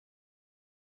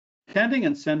attending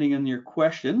and sending in your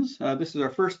questions. This is our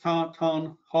first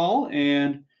town hall,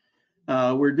 and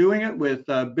we're doing it with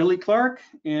Billy Clark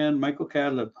and Michael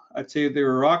Cadleb. I'd say they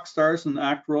were rock stars in the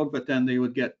ACT world, but then they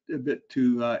would get a bit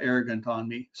too arrogant on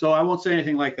me. So I won't say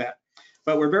anything like that,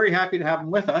 but we're very happy to have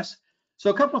them with us. So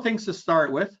a couple of things to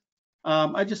start with.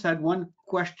 I just had one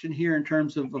question here in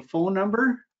terms of a phone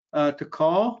number to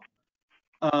call.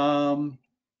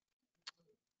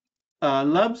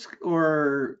 Lubs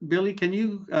or Billy, can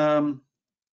you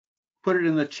put it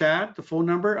in the chat, the phone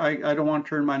number? I don't want to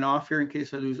turn mine off here in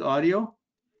case I lose audio.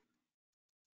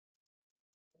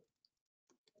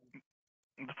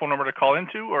 The phone number to call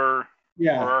into, or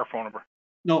yeah, or our phone number?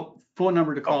 No, phone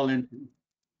number to call into.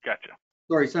 Gotcha.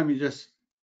 Sorry, somebody just,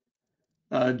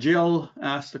 Jill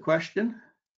asked the question.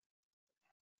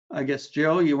 I guess,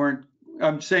 Jill, you weren't,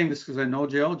 I'm saying this because I know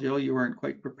Jill. Jill, you weren't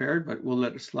quite prepared, but we'll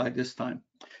let it slide this time.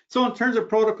 So in terms of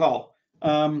protocol,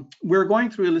 we're going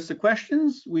through a list of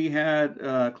questions. We had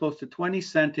close to 20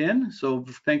 sent in, so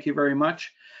thank you very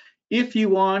much. If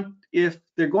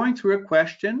they're going through a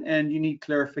question and you need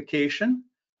clarification,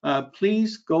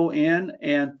 please go in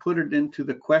and put it into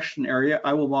the question area.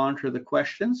 I will monitor the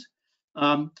questions.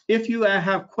 If you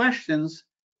have questions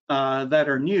that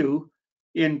are new,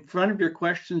 in front of your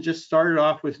questions, just start it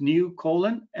off with new :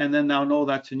 and then they'll know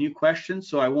that's a new question,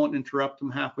 so I won't interrupt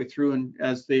them halfway through and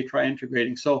as they try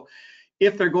integrating. So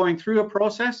if they're going through a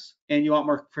process and you want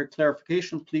more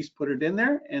clarification, please put it in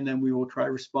there, and then we will try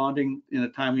responding in a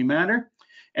timely manner.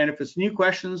 And if it's new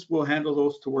questions, we'll handle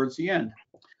those towards the end.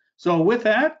 So with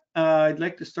that, I'd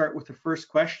like to start with the first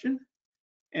question.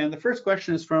 And the first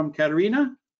question is from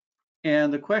Katerina.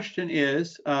 And the question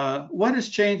is, what has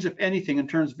changed, if anything, in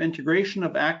terms of integration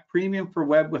of ACT Premium for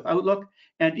Web with Outlook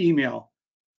and email,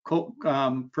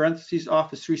 parentheses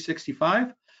Office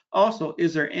 365? Also,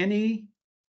 is there any,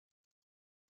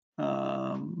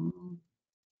 why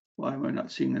am I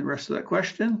not seeing the rest of that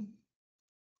question?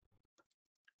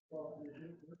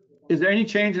 Is there any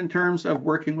change in terms of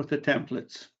working with the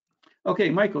templates?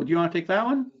 Okay, Michael, do you want to take that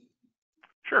one?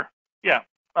 Sure, yeah.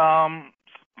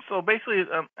 So basically,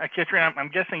 Katrina, I'm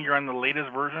guessing you're on the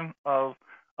latest version of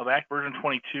ACT, version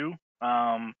 22.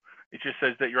 It just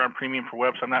says that you're on Premium for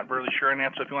Web, so I'm not really sure on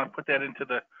that. So if you want to put that into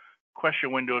the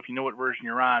question window, if you know what version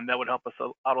you're on, that would help us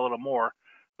out a little more.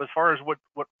 But as far as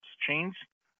what's changed,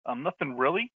 nothing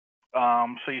really.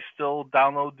 So you still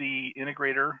download the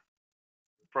integrator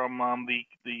from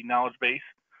the knowledge base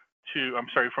to, I'm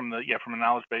sorry, from the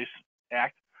knowledge base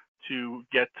ACT to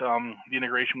get the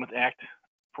integration with ACT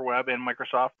for Web and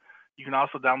Microsoft. You can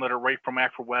also download it right from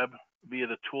ACT for Web via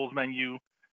the Tools menu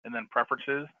and then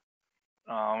Preferences.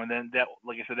 And then that,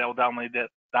 like I said, that will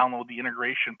download the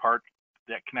integration part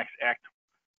that connects ACT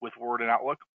with Word and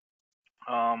Outlook.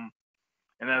 And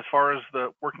then as far as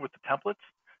the working with the templates,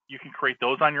 you can create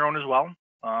those on your own as well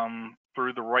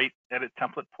through the right edit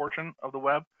template portion of the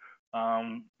web.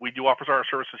 We do offer our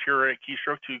services here at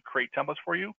Keystroke to create templates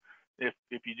for you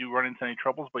if you do run into any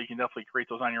troubles, but you can definitely create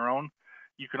those on your own.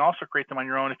 You can also create them on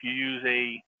your own if you use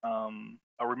a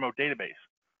remote database.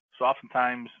 So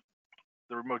oftentimes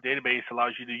the remote database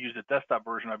allows you to use the desktop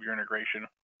version of your integration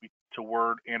to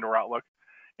Word and or Outlook,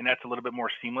 and that's a little bit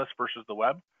more seamless versus the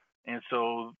web. And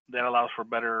so that allows for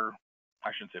better,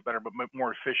 I shouldn't say better, but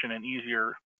more efficient and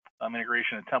easier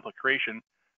integration and template creation.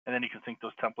 And then you can sync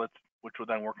those templates, which will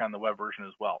then work on the web version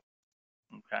as well.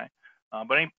 Okay.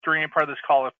 But during any part of this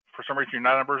call, if for some reason you're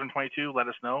not on version 22, let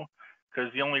us know,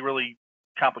 because the only really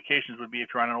complications would be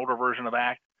if you're on an older version of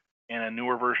ACT and a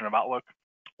newer version of Outlook,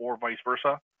 or vice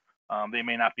versa. They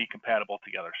may not be compatible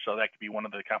together. So that could be one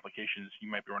of the complications you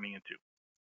might be running into.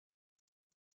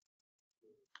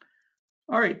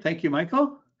 All right, thank you,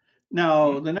 Michael.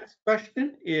 Now, the next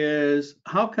question is,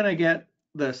 how can I get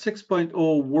the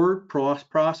 6.0 word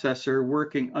processor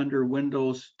working under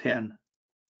Windows 10?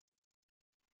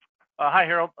 Hi,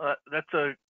 Harold. That's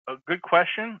a good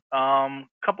question.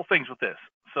 Couple things with this.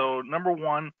 So number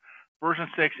one, version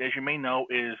 6, as you may know,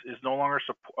 is no longer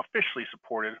officially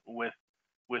supported with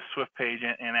SwiftPage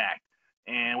and ACT.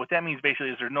 And what that means basically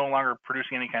is they're no longer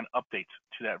producing any kind of updates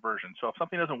to that version. So if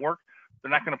something doesn't work,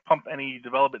 they're not going to pump any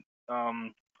development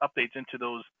updates into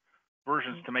those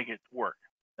versions to make it work.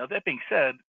 Now, that being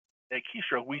said, at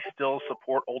Keystroke, we still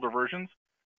support older versions,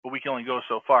 but we can only go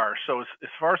so far. So as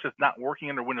far as it's not working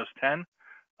under Windows 10,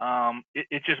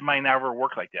 it just might never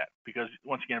work like that, because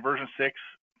once again, version 6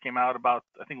 came out about,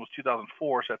 I think it was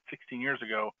 2004, so that's 16 years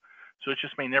ago. So it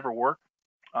just may never work.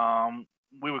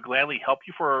 We would gladly help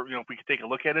you for, if we could take a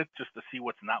look at it just to see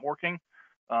what's not working.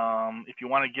 If you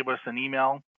want to give us an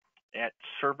email at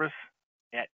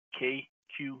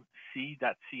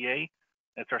service@kqc.ca,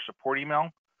 that's our support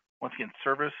email. once again,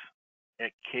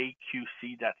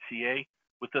 service@kqc.ca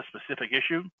with this specific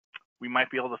issue. We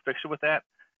might be able to fix it with that.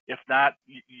 If not,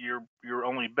 your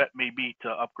only bet may be to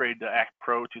upgrade to Act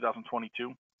Pro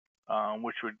 2022,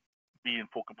 which would be in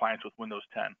full compliance with Windows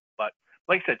 10. But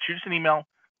like I said, shoot us an email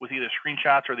with either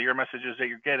screenshots or the error messages that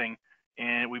you're getting,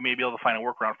 and we may be able to find a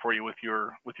workaround for you with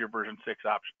your version 6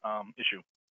 issue.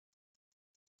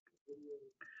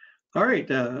 All right,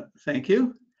 thank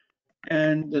you.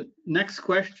 And the next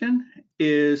question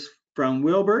is from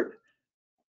Wilbert.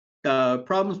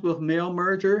 Problems with mail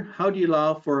merger. How do you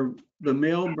allow for the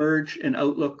mail merge in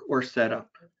Outlook or setup?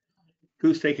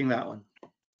 Who's taking that one?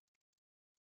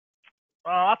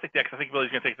 I'll take that because I think Billy's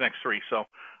going to take the next 3. So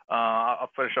I'll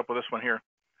finish up with this one here.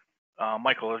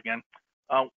 Michael again.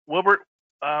 Wilbert,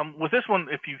 with this one,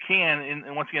 if you can,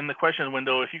 and once again, the question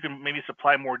window, if you can maybe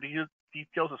supply more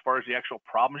details as far as the actual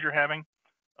problems you're having.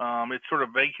 It's sort of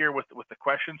vague here with the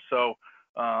question, so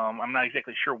I'm not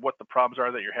exactly sure what the problems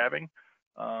are that you're having.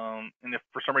 And if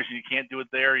for some reason you can't do it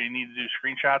there, you need to do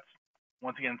screenshots.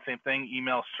 Once again, same thing,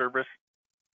 email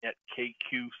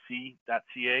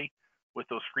service@kqc.ca with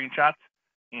those screenshots.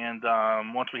 And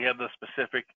once we have the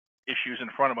specific issues in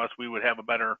front of us, we would have a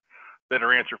better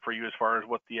answer for you as far as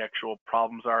what the actual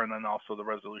problems are, and then also the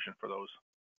resolution for those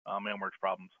mail merge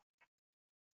problems.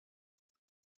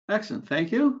 Excellent,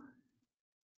 thank you.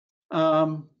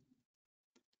 The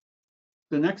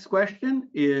next question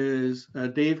is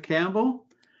Dave Campbell,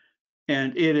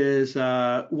 and it is,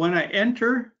 when I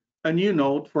enter a new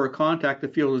note for a contact, the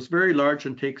field is very large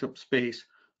and takes up space.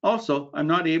 Also, I'm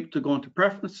not able to go into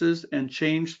preferences and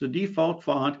change the default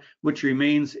font, which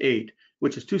remains 8,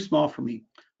 which is too small for me.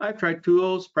 I've tried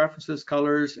tools, preferences,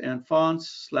 colors, and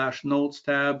fonts / notes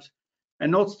tabs,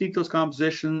 and notes details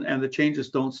composition, and the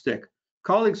changes don't stick.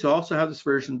 Colleagues who also have this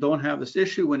version don't have this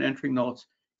issue when entering notes.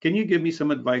 Can you give me some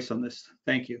advice on this?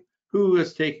 Thank you. Who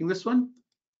is taking this one?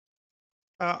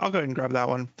 I'll go ahead and grab that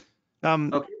one.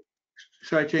 Okay.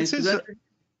 Should I change to that?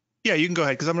 Yeah, you can go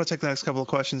ahead because I'm going to take the next couple of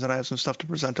questions and I have some stuff to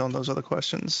present on those other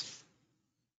questions.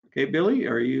 Okay, Billy,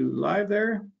 are you live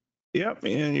there? Yep,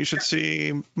 and you should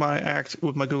see my Act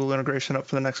with my Google integration up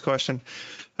for the next question.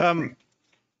 Update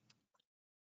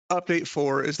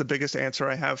 4 is the biggest answer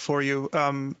I have for you.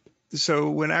 So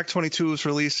when Act 22 was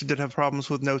released, it did have problems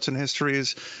with notes and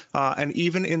histories, and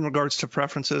even in regards to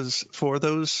preferences for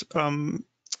those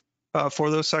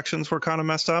sections were kind of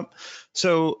messed up.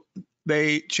 So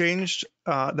they changed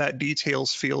that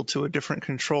details field to a different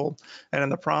control, and in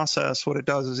the process, what it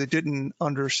does is it didn't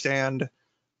understand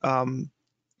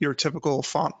your typical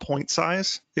font point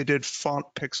size. It did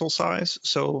font pixel size.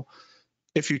 So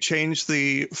if you change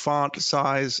the font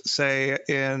size, say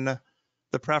in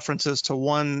the preferences to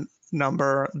one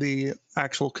number, the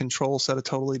actual control set a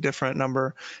totally different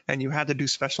number, and you had to do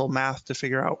special math to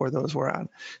figure out where those were at.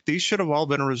 These should have all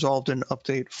been resolved in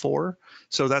update 4.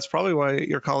 So that's probably why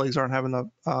your colleagues aren't having the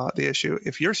issue.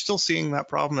 If you're still seeing that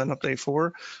problem in update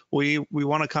 4, we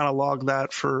want to kind of log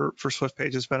that for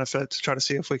SwiftPage's benefit to try to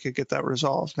see if we could get that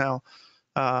resolved. Now,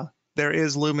 there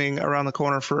is looming around the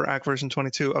corner for Act version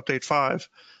 22 update 5,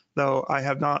 though I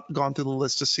have not gone through the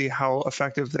list to see how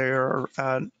effective they are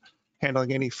at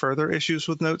handling any further issues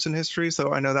with notes and histories,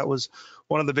 though I know that was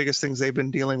one of the biggest things they've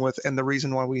been dealing with, and the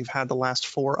reason why we've had the last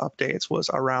 4 updates was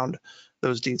around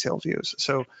those detailed views.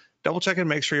 So double check and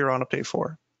make sure you're on update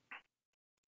 4.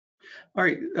 All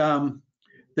right.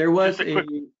 There was Vic,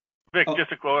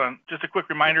 just a quick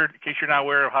reminder in case you're not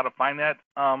aware of how to find that,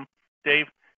 Dave.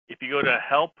 If you go to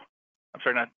help, I'm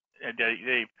sorry, not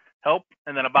Dave, help,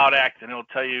 and then about Act, and it'll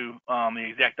tell you the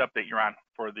exact update you're on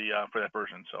for that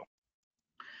version. So.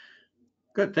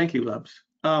 Good, thank you, Lubs.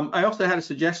 I also had a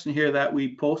suggestion here that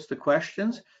we post the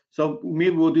questions. So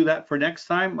maybe we'll do that for next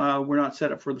time. We're not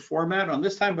set up for the format on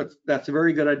this time, but that's a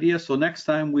very good idea. So next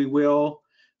time we will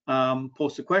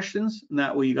post the questions, and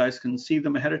that way you guys can see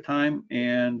them ahead of time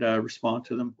and respond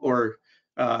to them or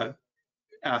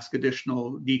ask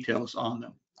additional details on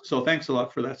them. So thanks a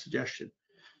lot for that suggestion.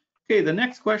 Okay, the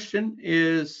next question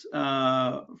is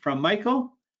from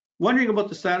Michael. Wondering about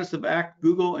the status of Act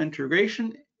Google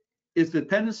integration. Is the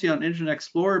dependency on Internet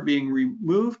Explorer being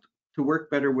removed to work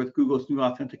better with Google's new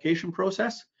authentication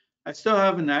process? I still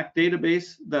have an Act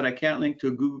database that I can't link to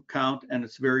a Google account, and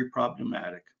it's very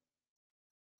problematic.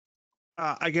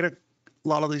 I get a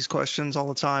lot of these questions all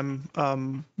the time.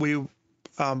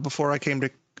 Before I came to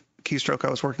Keystroke, I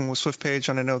was working with SwiftPage,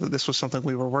 and I know that this was something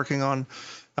we were working on.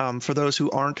 For those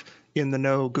who aren't in the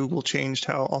know, Google changed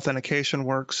how authentication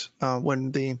works.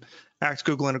 When the Act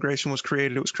Google integration was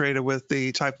created, it was created with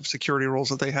the type of security rules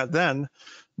that they had then.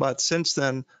 But since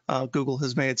then, Google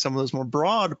has made some of those more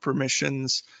broad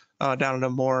permissions down into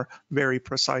more very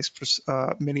precise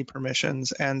mini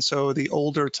permissions. And so the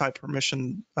older type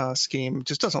permission scheme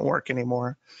just doesn't work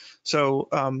anymore. So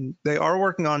they are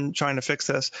working on trying to fix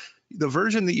this. The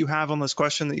version that you have on this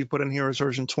question that you put in here is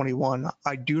version 21.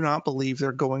 I do not believe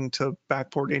they're going to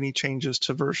backport any changes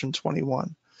to version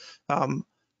 21.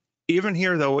 Even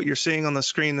here, though, what you're seeing on the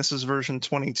screen, this is version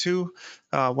 22.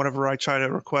 Whenever I try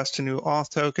to request a new auth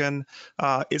token,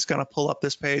 it's going to pull up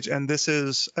this page, and this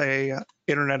is a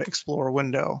Internet Explorer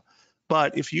window.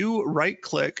 But if you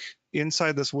right-click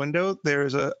inside this window,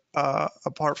 there's a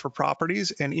part for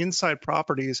properties, and inside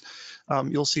properties,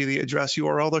 you'll see the address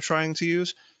URL they're trying to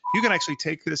use. You can actually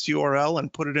take this URL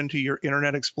and put it into your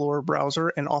Internet Explorer browser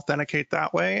and authenticate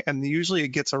that way. And usually it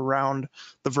gets around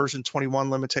the version 21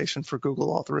 limitation for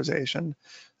Google authorization.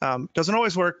 Doesn't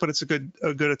always work, but it's a good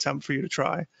attempt for you to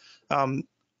try.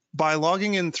 By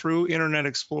logging in through Internet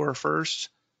Explorer first,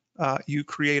 you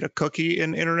create a cookie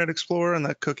in Internet Explorer, and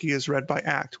that cookie is read by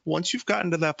ACT. Once you've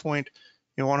gotten to that point,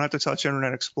 you won't have to touch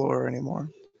Internet Explorer anymore.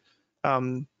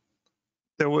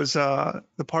 There was the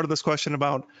part of this question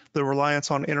about the reliance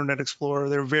on Internet Explorer.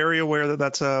 They're very aware that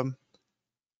that's a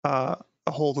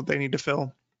hole that they need to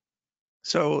fill.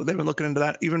 So they've been looking into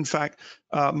that. Even in fact,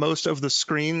 most of the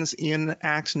screens in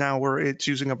ACT now where it's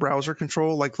using a browser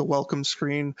control, like the welcome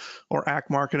screen or ACT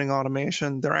marketing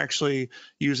automation, they're actually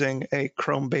using a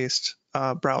Chrome-based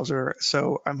browser.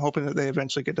 So I'm hoping that they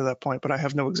eventually get to that point, but I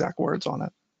have no exact words on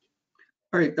it.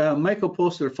 All right, Michael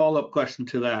posted a follow-up question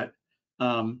to that.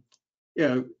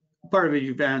 Yeah, part of it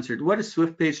you've answered. What is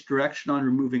SwiftPay's direction on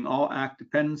removing all ACT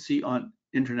dependency on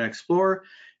Internet Explorer,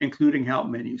 including help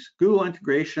menus, Google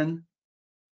integration,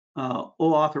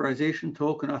 authorization,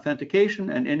 token authentication,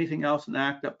 and anything else in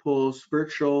ACT that pulls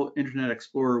virtual Internet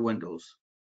Explorer windows?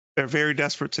 They're very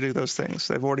desperate to do those things.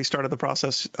 They've already started the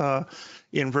process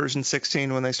in version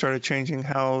 16 when they started changing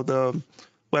how the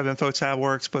Web Info tab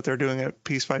works, but they're doing it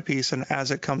piece by piece and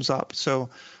as it comes up. So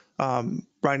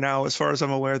right now, as far as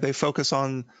I'm aware, they focus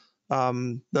on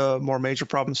the more major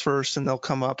problems first, and they'll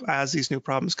come up as these new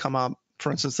problems come up.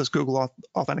 For instance, this Google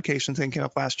authentication thing came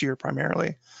up last year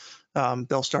primarily.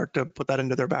 They'll start to put that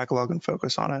into their backlog and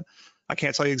focus on it. I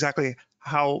can't tell you exactly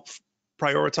how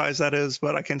prioritized that is,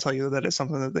 but I can tell you that it's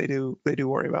something that they do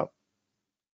worry about.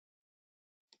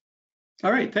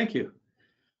 All right, thank you.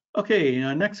 Okay,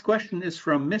 next question is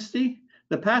from Misty.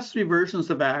 The past 3 versions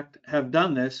of ACT have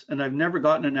done this, and I've never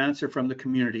gotten an answer from the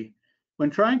community. When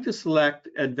trying to select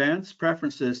advanced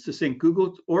preferences to sync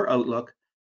Google or Outlook,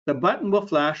 the button will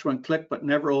flash when clicked but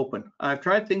never open. I've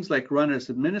tried things like run as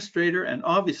administrator, and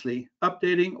obviously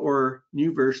updating or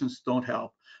new versions don't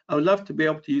help. I would love to be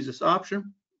able to use this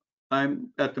option. I'm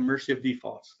at the mercy of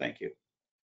defaults. Thank you.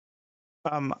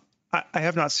 I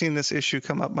have not seen this issue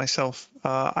come up myself.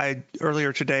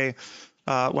 Earlier today,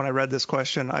 when I read this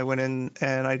question, I went in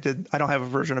and I don't have a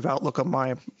version of Outlook on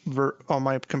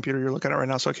my computer. You're looking at it right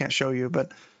now, so I can't show you,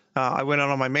 but I went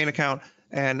on my main account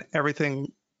and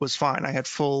everything was fine. I had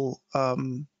full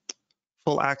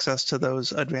access to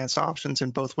those advanced options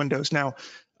in both windows. Now,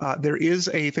 there is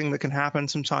a thing that can happen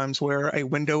sometimes where a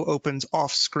window opens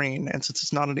off screen, and since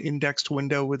it's not an indexed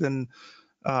window within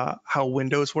how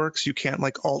Windows works, you can't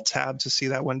like Alt Tab to see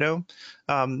that window.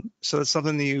 So it's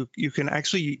something that you can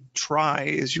actually try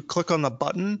is you click on the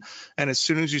button, and as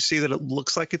soon as you see that it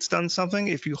looks like it's done something,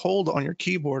 if you hold on your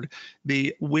keyboard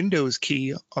the Windows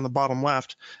key on the bottom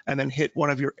left and then hit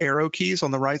one of your arrow keys on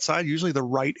the right side, usually the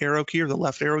right arrow key or the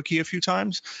left arrow key a few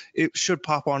times, it should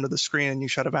pop onto the screen and you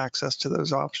should have access to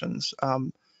those options.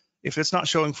 If it's not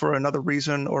showing for another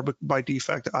reason or by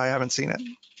defect, I haven't seen it.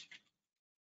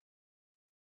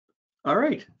 All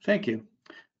right, thank you.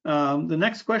 The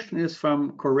next question is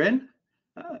from Corinne.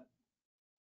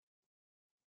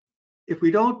 If we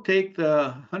don't take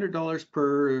the $100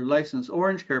 per license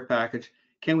Orange Care package,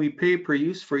 can we pay per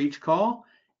use for each call?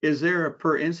 Is there a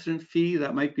per incident fee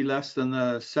that might be less than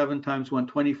the 7 times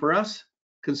 120 for us,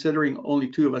 considering only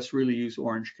 2 of us really use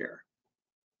Orange Care?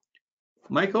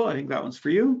 Michael, I think that one's for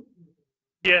you.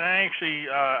 Yeah, and I actually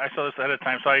I saw this ahead of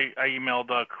time, so I emailed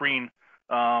Corrine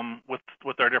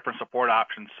with our different support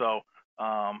options. So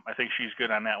I think she's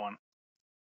good on that one.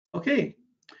 Okay.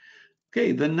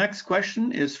 Okay, the next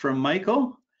question is from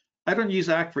Michael. I don't use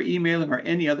ACT for emailing or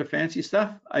any other fancy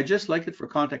stuff. I just like it for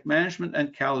contact management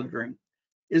and calendaring.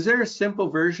 Is there a simple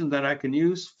version that I can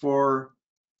use for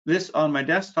this on my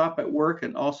desktop at work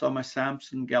and also on my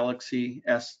Samsung Galaxy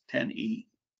S10e?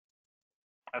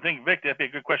 I think, Vic, that'd be a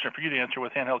good question for you to answer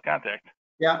with Handheld Contact.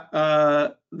 Yeah,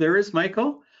 there is,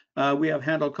 Michael. We have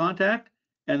Handheld Contact,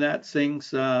 and that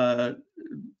syncs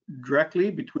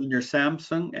directly between your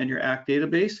Samsung and your ACT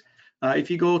database.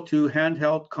 If you go to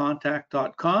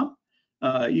handheldcontact.com,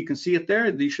 you can see it there.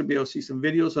 You should be able to see some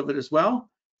videos of it as well.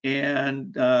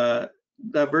 And the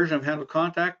version of Handheld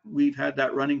Contact, we've had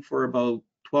that running for about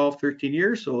 12, 13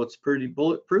 years, so it's pretty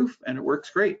bulletproof and it works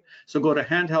great. So go to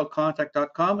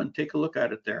handheldcontact.com and take a look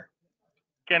at it there.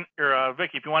 Ken or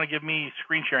Vicky, if you want to give me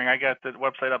screen sharing, I got the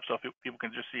website up so if people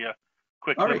can just see a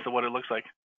quick glimpse of what it looks like.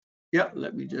 Yeah,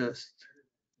 let me just.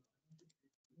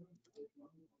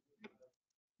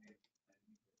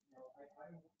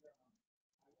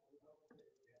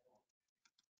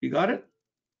 You got it?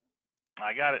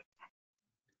 I got it.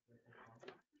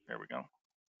 There we go.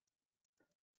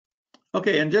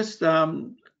 Okay, and just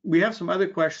we have some other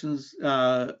questions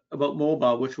about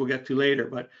mobile, which we'll get to later.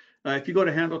 But if you go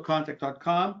to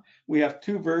handlecontact.com, we have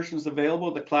two versions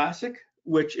available. The Classic,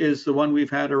 which is the one we've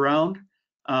had around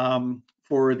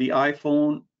for the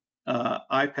iPhone,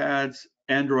 iPads,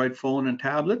 Android phone, and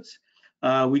tablets.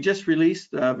 We just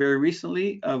released very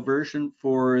recently a version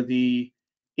for the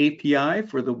API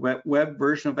for the web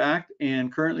version of ACT,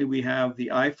 and currently we have the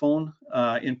iPhone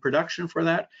in production for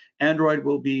that. Android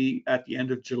will be at the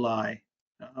end of July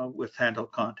with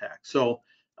Handheld Contact. So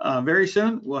very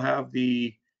soon we'll have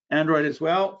the Android as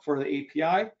well for the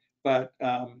API, but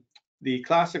the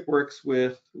Classic works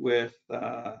with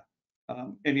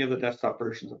any of the desktop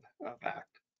versions of ACT.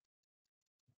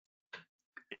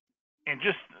 And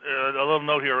just a little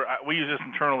note here, we use this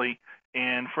internally,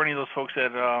 and for any of those folks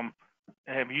that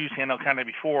have used Handheld Contact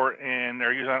before and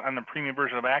they're using on the premium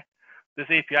version of ACT, this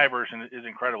API version is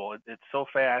incredible. It's so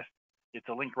fast. It's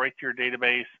a link right to your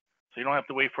database, so you don't have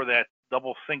to wait for that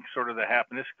double sync sort of to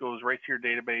happen. This goes right to your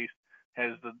database,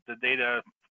 has the data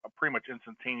pretty much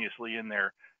instantaneously in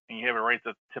there, and you have it right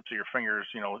at the tips of your fingers,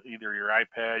 you know, either your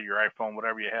iPad, your iPhone,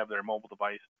 whatever you have there, mobile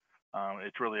device.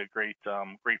 It's really a great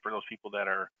for those people that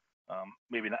are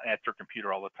maybe not at their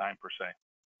computer all the time per se.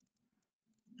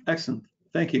 Excellent.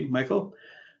 Thank you, Michael.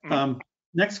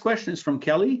 Next question is from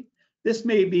Kelly. This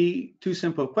may be too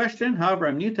simple a question. However,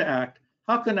 I'm new to ACT.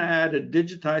 How can I add a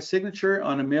digitized signature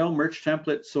on a mail merge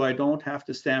template so I don't have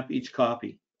to stamp each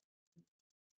copy?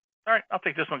 All right, I'll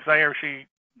take this one because I actually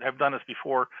have done this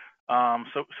before.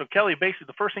 So Kelly, basically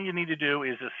the first thing you need to do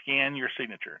is to scan your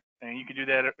signature, and you can do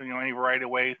that any variety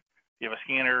of ways. You have a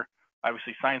scanner,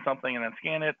 obviously sign something and then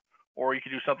scan it, or you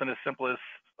could do something as simple as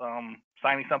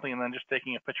signing something and then just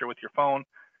taking a picture with your phone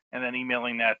and then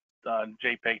emailing that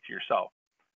JPEG to yourself.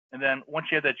 And then once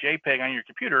you have that JPEG on your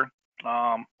computer,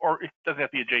 or it doesn't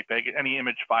have to be a JPEG, any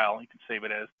image file you can save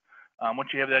it as.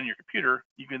 Once you have that on your computer,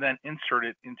 you can then insert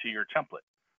it into your template.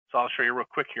 So I'll show you real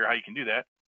quick here how you can do that.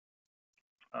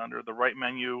 Under the right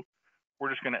menu, we're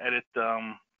just going to edit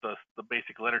the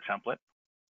basic letter template.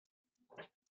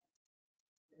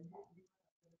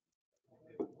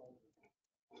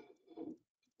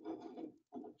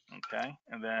 Okay,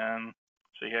 and then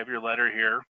so you have your letter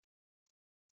here,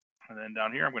 and then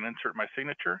down here I'm going to insert my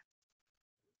signature.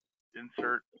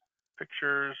 Insert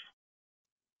pictures.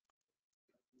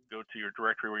 Go to your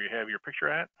directory where you have your picture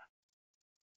at.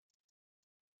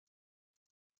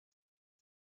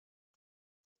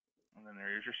 And then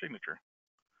there's your signature.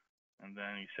 And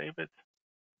then you save it.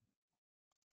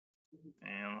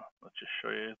 And let's just show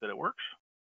you that it works.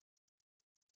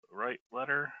 Right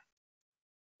letter.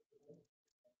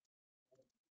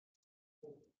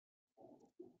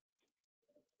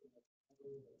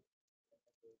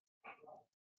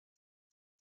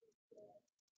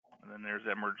 And then there's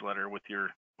that merge letter with your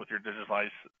digitalized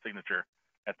signature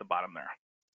at the bottom there.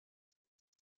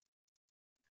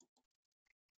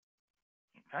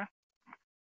 Okay.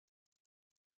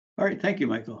 All right, thank you,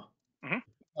 Michael.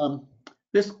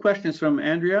 This question is from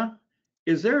Andrea.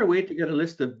 Is there a way to get a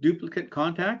list of duplicate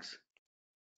contacts?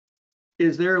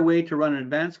 Is there a way to run an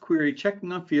advanced query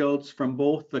checking on fields from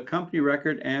both the company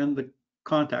record and the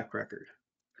contact record?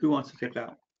 Who wants to take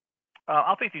that?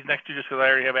 I'll take these next two just because I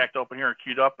already have ACT open here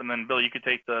queued up, and then Bill, you could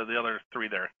take the other three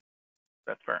there.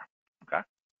 That's fair. Okay.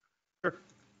 Sure.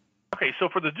 Okay, so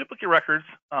for the duplicate records,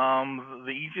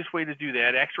 the easiest way to do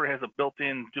that actually has a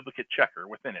built-in duplicate checker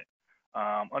within it.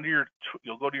 Under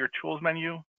you'll go to your tools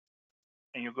menu,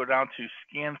 and you'll go down to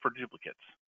scan for duplicates.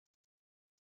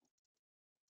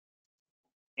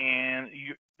 And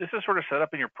this is sort of set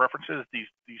up in your preferences, these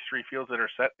three fields that are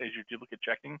set as your duplicate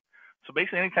checking. So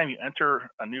basically, anytime you enter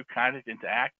a new contact into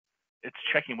ACT, it's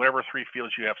checking whatever three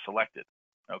fields you have selected,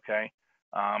 okay?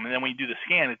 And then when you do the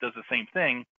scan, it does the same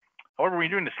thing. However, when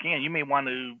you're doing the scan, you may want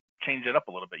to change it up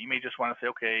a little bit. You may just want to say,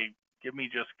 okay, give me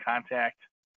just contact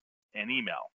and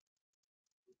email.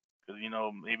 Because,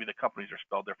 maybe the companies are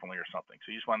spelled differently or something.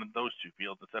 So you just wanted those two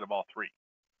fields instead of all three.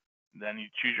 And then you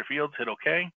choose your fields, hit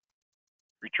OK.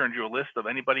 returns you a list of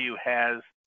anybody who has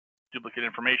duplicate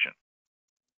information.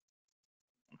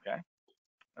 Okay.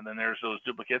 And then there's those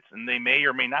duplicates, and they may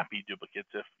or may not be duplicates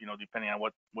if, depending on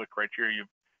what criteria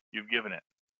you've given it.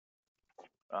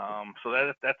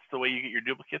 So that's the way you get your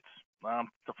duplicates,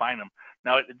 to find them.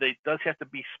 Now, it does have to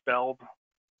be spelled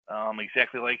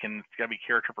exactly like, and it's got to be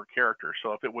character for character.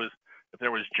 So if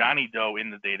there was Johnny Doe in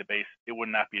the database, it would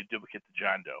not be a duplicate to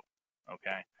John Doe.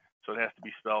 Okay. So it has to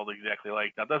be spelled exactly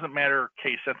like. Now, it doesn't matter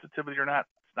case sensitivity or not.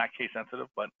 It's not case sensitive,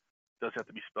 but it does have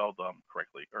to be spelled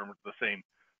correctly or the same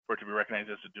for it to be recognized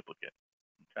as a duplicate.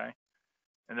 Okay.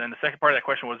 And then the second part of that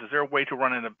question was, is there a way to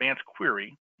run an advanced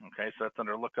query? Okay. So that's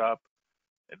under lookup,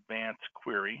 advanced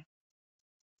query,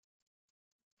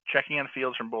 checking on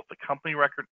fields from both the company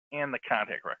record and the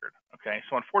contact record. Okay.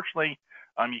 So unfortunately,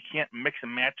 you can't mix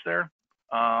and match there,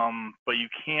 but you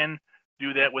can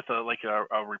do that with a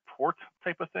report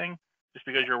type of thing. Just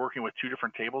because you're working with two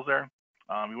different tables there,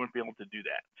 you wouldn't be able to do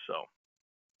that. So,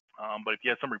 but if you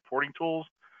have some reporting tools,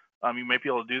 you might be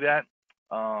able to do that.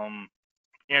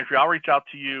 Andrew, I'll reach out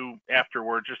to you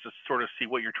afterward just to sort of see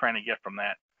what you're trying to get from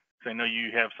that, because I know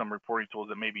you have some reporting tools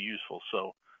that may be useful.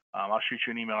 So I'll shoot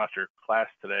you an email after class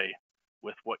today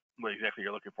with what exactly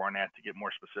you're looking for on that to get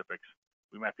more specifics.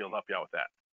 We might be able to help you out with that.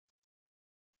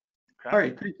 Okay. All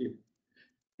right, thank you.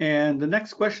 And the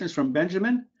next question is from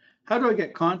Benjamin. How do I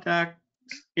get contact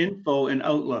info in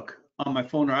Outlook on my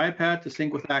phone or iPad to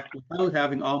sync with ACT without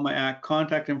having all my ACT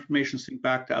contact information sync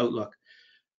back to Outlook?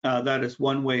 That is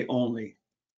one way only.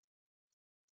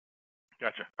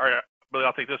 Gotcha. All right, Billy,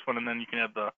 I'll take this one and then you can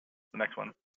add the next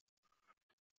one.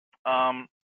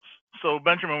 So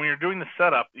Benjamin, when you're doing the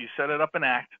setup, you set it up in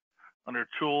ACT under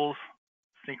Tools,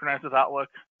 Synchronize with Outlook,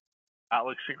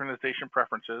 Outlook Synchronization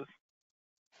Preferences.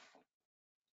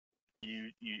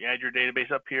 You add your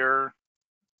database up here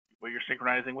where you're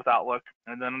synchronizing with Outlook,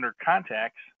 and then under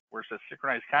Contacts, where it says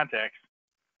Synchronize Contacts,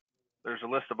 there's a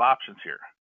list of options here.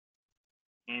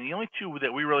 And the only two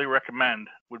that we really recommend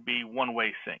would be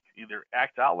one-way sync, either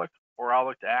ACT to Outlook or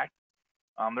Outlook to ACT.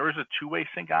 There is a two-way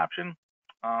sync option,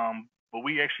 but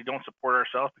we actually don't support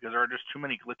ourselves because there are just too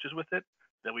many glitches with it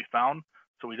that we found,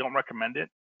 so we don't recommend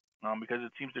it because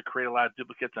it seems to create a lot of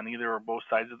duplicates on either or both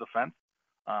sides of the fence.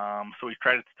 So we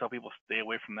try to tell people to stay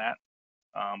away from that.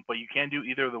 But you can do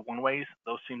either of the one-ways.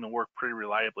 Those seem to work pretty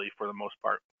reliably for the most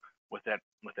part with that.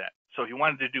 So if you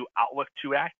wanted to do Outlook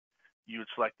to ACT, you would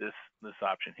select this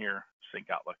option here, sync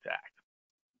Outlook to ACT,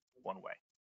 one way.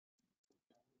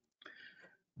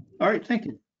 All right, thank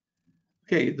you.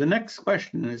 Okay, the next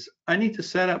question is, I need to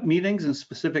set up meetings in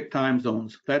specific time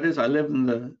zones. That is, I live in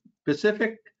the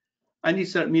Pacific. I need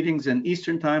to set up meetings in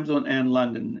Eastern time zone and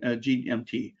London,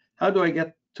 GMT. How do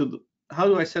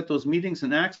I set those meetings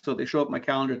in ACT so they show up my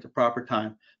calendar at the proper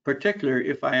time, particularly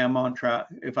if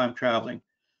I'm traveling?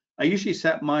 I usually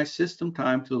set my system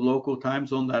time to the local time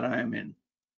zone that I am in.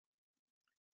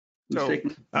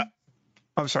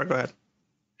 I'm sorry, go ahead.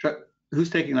 Who's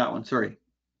taking that one? Sorry.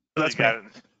 That's me.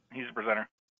 He's the presenter.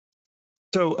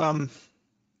 So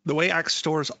the way ACT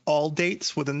stores all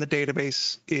dates within the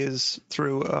database is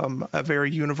through a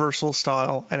very universal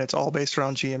style, and it's all based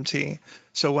around GMT.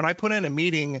 So when I put in a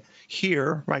meeting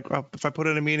here, like if I put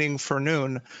in a meeting for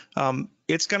noon,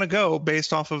 it's going to go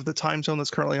based off of the time zone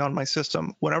that's currently on my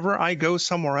system. Whenever I go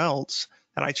somewhere else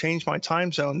and I change my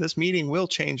time zone, this meeting will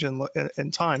change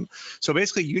in time. So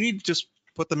basically, you need to just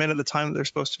put them in at the time that they're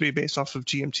supposed to be based off of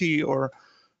GMT, or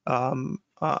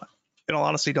in all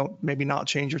honesty, don't maybe not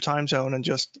change your time zone and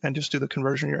just do the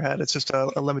conversion in your head. It's just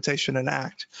a limitation in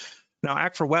ACT. Now,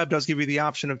 ACT for Web does give you the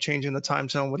option of changing the time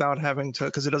zone without having to,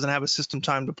 because it doesn't have a system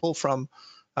time to pull from.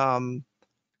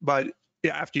 But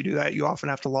yeah, after you do that, you often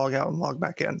have to log out and log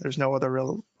back in. There's no other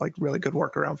really good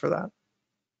workaround for that.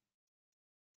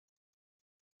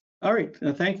 All right,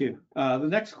 thank you. The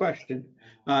next question,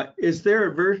 is there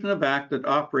a version of ACT that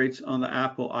operates on the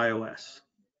Apple iOS?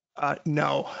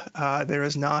 No, there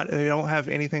is not. They don't have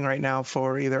anything right now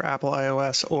for either Apple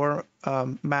iOS or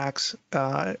Macs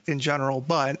in general,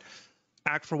 but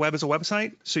ACT for Web is a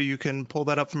website, so you can pull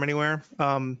that up from anywhere.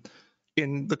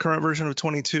 In the current version of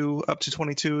 22, up to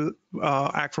 22,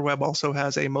 ACT for Web also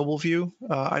has a mobile view.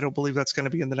 I don't believe that's going to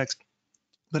be in the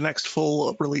next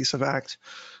full release of ACT.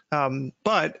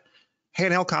 But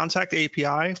Handheld Contact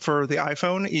API for the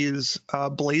iPhone is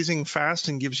blazing fast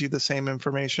and gives you the same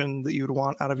information that you'd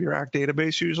want out of your ACT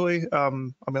database usually. I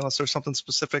mean, unless there's something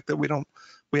specific that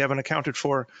we haven't accounted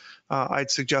for,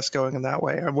 I'd suggest going in that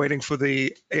way. I'm waiting for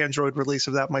the Android release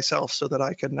of that myself so that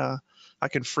I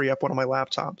can free up one of my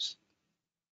laptops.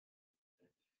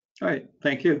 All right,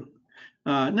 thank you.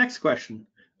 Next question.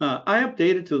 I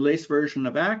updated to the latest version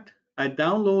of ACT. I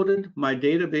downloaded my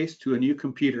database to a new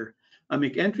computer. I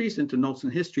make entries into notes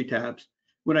and history tabs.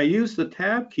 When I use the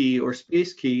tab key or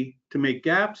space key to make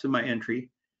gaps in my entry,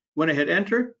 when I hit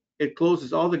enter, it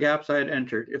closes all the gaps I had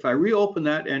entered. If I reopen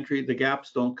that entry, the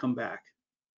gaps don't come back.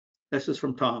 This is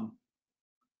from Tom.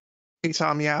 Hey,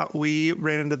 Tom. Yeah, we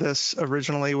ran into this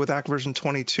originally with ACT version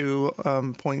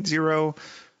 22.0,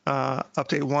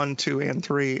 update 1, 2, and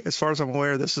 3. As far as I'm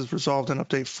aware, this is resolved in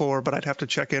update 4, but I'd have to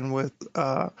check in with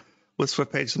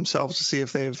SwiftPage themselves to see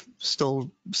if they've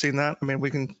still seen that. I mean, we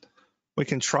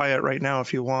can try it right now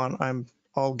if you want. I'm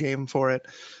all game for it.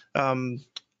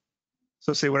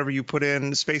 So say whenever you put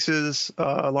in spaces,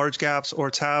 large gaps,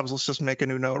 or tabs, let's just make a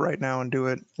new note right now and do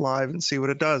it live and see what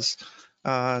it does.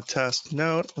 Test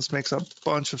note, let's make a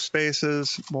bunch of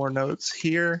spaces, more notes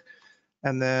here,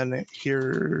 and then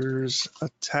here's a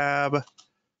tab,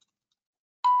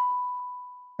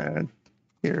 and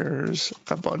here's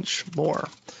a bunch more.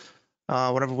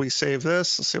 Whenever we save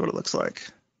this, let's see what it looks like.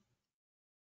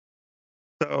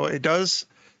 So it does,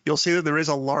 you'll see that there is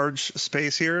a large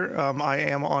space here. I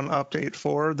am on update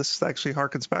 4. This actually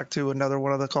harkens back to another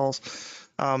one of the calls.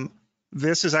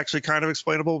 This is actually kind of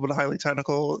explainable, but highly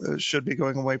technical. It should be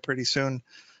going away pretty soon.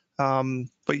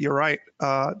 But you're right,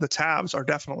 the tabs are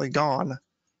definitely gone.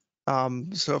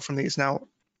 So from these now,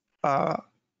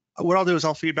 what I'll do is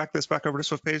I'll feedback this back over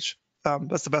to SwiftPage.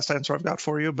 That's the best answer I've got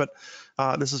for you, but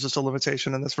this is just a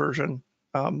limitation in this version.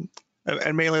 And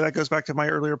mainly that goes back to my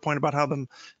earlier point about how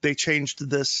they changed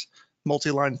this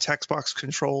multi-line text box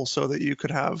control so that you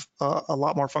could have a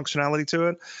lot more functionality to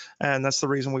it. And that's the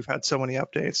reason we've had so many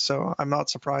updates. So I'm not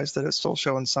surprised that it's still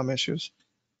showing some issues.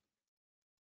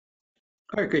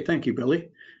 All right, great. Thank you,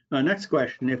 Billy. Next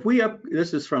question.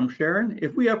 This is from Sharon.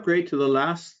 If we upgrade to the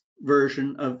last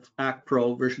version of ACT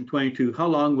Pro, version 22, how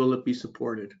long will it be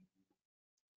supported?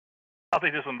 I'll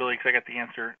take this one, Billy, because I got the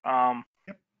answer from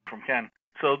Ken.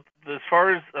 So as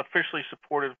far as officially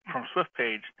supported from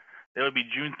SwiftPage, that would be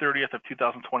June 30th of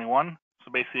 2021.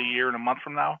 So basically a year and a month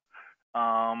from now.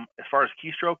 As far as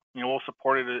keystroke, we'll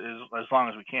support it as long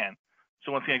as we can.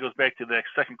 So once again, it goes back to the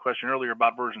second question earlier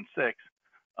about version 6.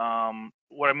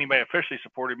 What I mean by officially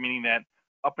supported, meaning that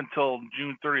up until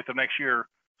June 30th of next year,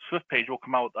 SwiftPage will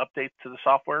come out with updates to the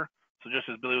software. So just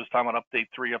as Billy was talking about update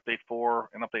 3, update 4,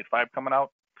 and update 5 coming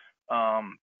out,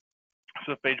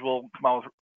 SwiftPage will come out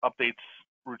with updates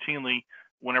routinely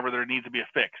whenever there needs to be a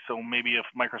fix. So maybe if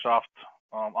Microsoft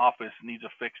Office needs a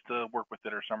fix to work with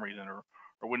it or some reason, or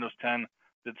Windows 10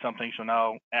 did something, so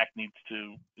now ACT needs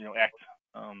to act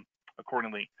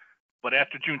accordingly. But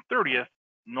after June 30th,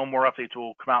 no more updates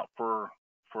will come out for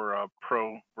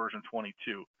Pro version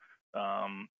 22.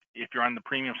 If you're on the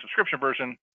premium subscription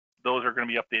version, those are going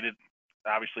to be updated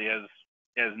obviously as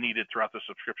needed throughout the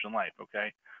subscription life.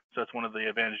 Okay, so that's one of the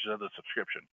advantages of the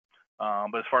subscription.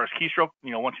 But as far as keystroke,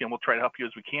 once again, we'll try to help you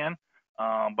as we can.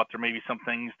 But there may be some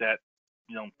things that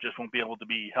just won't be able to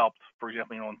be helped. For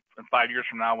example, in 5 years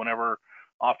from now, whenever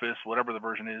Office, whatever the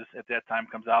version is at that time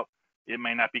comes out, it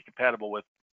may not be compatible with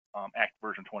ACT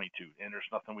version 22, and there's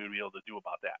nothing we would be able to do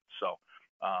about that. So,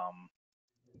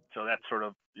 so that's sort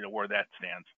of where that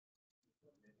stands.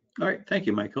 All right, thank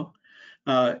you, Michael.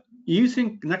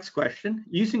 Next question,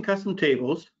 using custom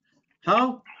tables,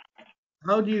 how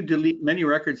do you delete many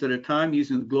records at a time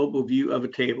using the global view of a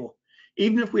table?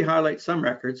 Even if we highlight some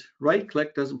records,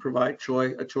 right-click doesn't provide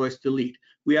a choice delete.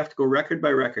 We have to go record by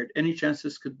record. Any chance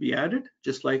this could be added,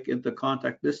 just like in the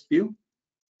contact list view?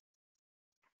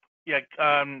 Yeah,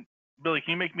 Billy,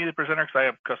 can you make me the presenter? Because I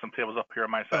have custom tables up here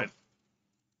on my side.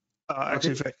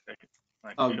 Actually, okay.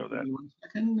 I can show that. 1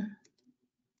 second.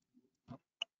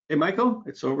 Hey, Michael,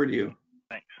 it's over to you.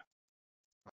 Thanks.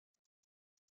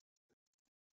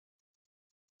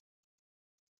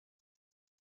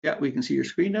 Yeah, we can see your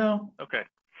screen now. Okay.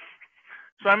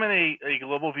 So I'm in a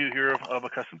global view here of a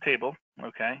custom table.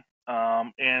 Okay.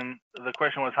 And the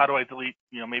question was, how do I delete,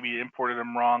 maybe you imported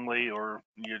them wrongly, or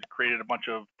you created a bunch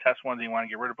of test ones and you want to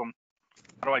get rid of them.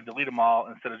 How do I delete them all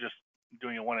instead of just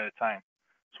doing it one at a time?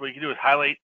 So what you can do is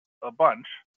highlight a bunch,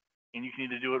 and you can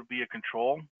either do it via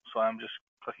control. So I'm just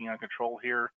clicking on control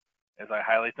here as I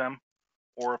highlight them.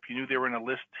 Or if you knew they were in a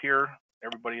list here,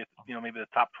 everybody, maybe the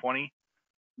top 20,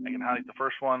 I can highlight the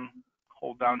first one,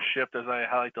 hold down shift as I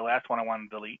highlight the last one I want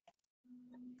to delete.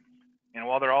 And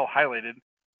while they're all highlighted,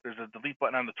 there's a delete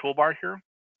button on the toolbar here.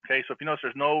 Okay, so if you notice,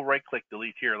 there's no right click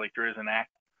delete here like there is in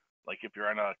ACT, like if you're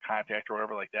on a contact or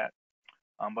whatever like that.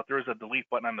 But there is a delete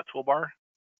button on the toolbar.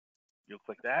 You'll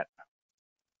click that.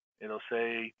 It'll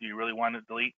say, do you really want to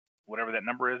delete whatever that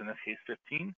number is, in this case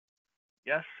 15?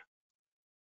 Yes.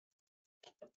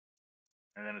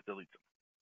 And then it deletes them.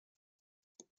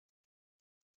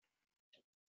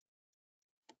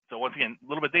 So once again, a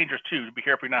little bit dangerous too. Be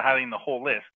careful you're not highlighting the whole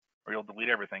list, or you'll delete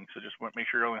everything. So just make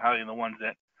sure you're only highlighting the ones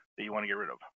that you want to get rid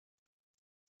of.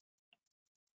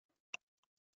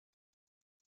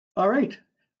 All right.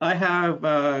 I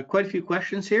have quite a few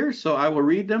questions here, so I will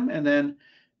read them, and then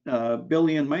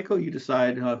Billy and Michael, you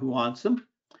decide who wants them.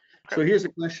 Okay. So here's a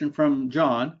question from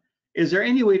John. Is there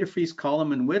any way to freeze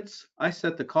column and widths? I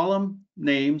set the column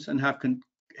names and have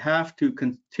to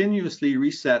continuously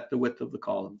reset the width of the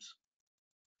columns.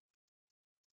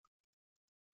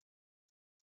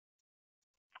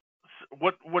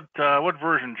 What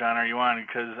version, John, are you on?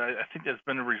 Because I think that's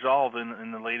been resolved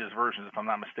in the latest versions, if I'm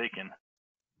not mistaken.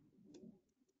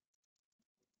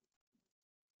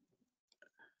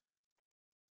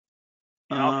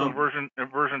 And also in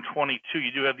version 22,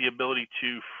 you do have the ability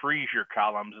to freeze your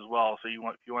columns as well. So if you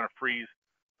want to freeze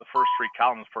the first 3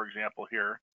 columns, for example,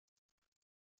 here,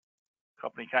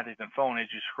 company, contact, and phone. As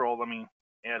you scroll, let me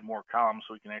add more columns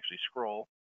so we can actually scroll.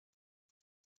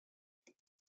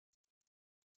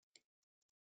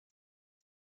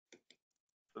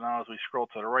 So now as we scroll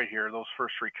to the right here, those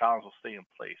first 3 columns will stay in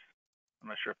place. I'm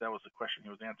not sure if that was the question he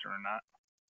was answering or not.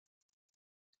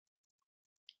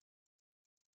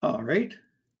 All right.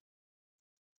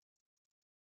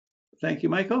 Thank you,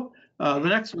 Michael. The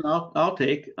next one I'll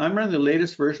take. I'm running the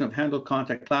latest version of Handle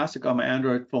Contact Classic on my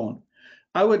Android phone.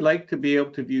 I would like to be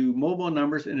able to view mobile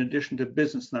numbers in addition to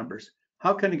business numbers.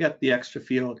 How can I get the extra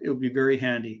field? It would be very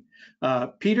handy.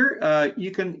 Peter, you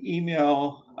can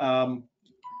email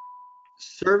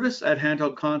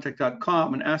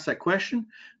service@handheldcontact.com and ask that question.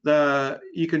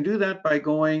 You can do that by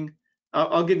going,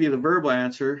 I'll give you the verbal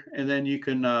answer, and then you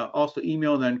can also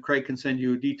email, and then Craig can send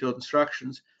you detailed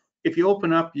instructions. If you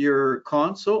open up your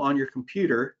console on your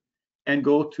computer and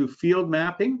go to field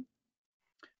mapping,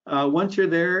 once you're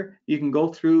there, you can go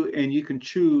through and you can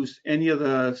choose any of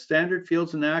the standard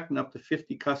fields in ACT and up to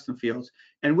 50 custom fields.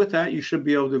 And with that, you should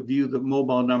be able to view the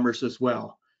mobile numbers as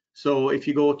well. So if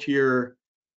you go to your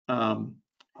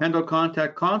Handle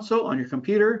Contact console on your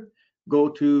computer, go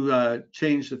to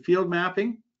change the field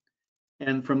mapping,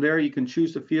 and from there you can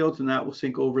choose the fields, and that will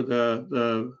sync over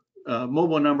the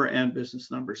mobile number and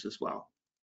business numbers as well.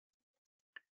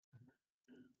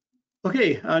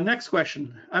 Okay, next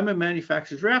question. I'm a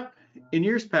manufacturer's rep. In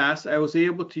years past, I was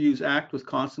able to use ACT with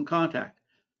Constant Contact.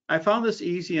 I found this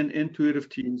easy and intuitive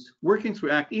to use. Working through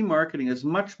ACT e-marketing is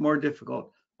much more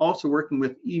difficult. Also, working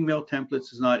with email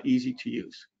templates is not easy to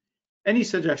use. Any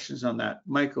suggestions on that,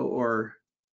 Michael or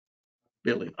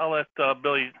Billy? I'll let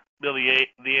Billy,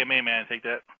 the AMA man, take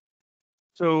that.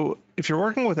 So if you're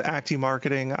working with ACT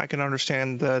e-marketing, I can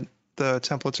understand that the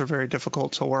templates are very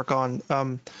difficult to work on.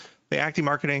 The ACT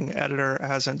e-marketing editor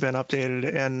hasn't been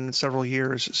updated in several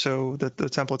years, so the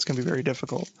templates can be very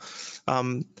difficult.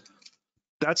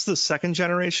 That's the second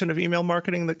generation of email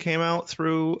marketing that came out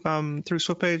through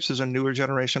SwiftPage. There's a newer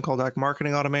generation called ACT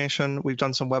Marketing Automation. We've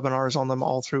done some webinars on them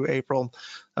all through April.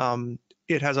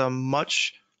 It has a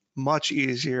much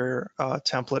easier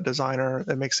template designer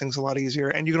that makes things a lot easier.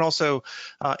 And you can also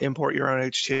import your own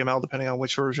HTML depending on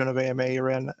which version of AMA you're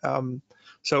in.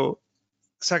 So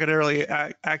secondarily,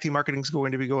 ACT e-marketing is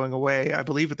going to be going away, I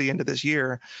believe, at the end of this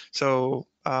year. So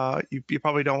you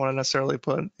probably don't want to necessarily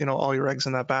put all your eggs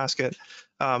in that basket.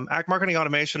 ACT Marketing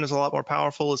Automation is a lot more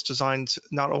powerful. It's designed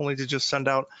not only to just send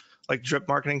out like drip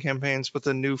marketing campaigns, but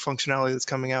the new functionality that's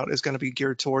coming out is going to be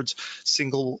geared towards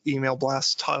single email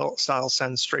blast style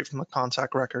sends straight from the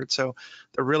contact record. So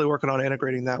they're really working on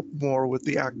integrating that more with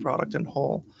the ACT product in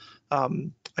whole.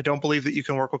 I don't believe that you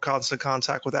can work with Constant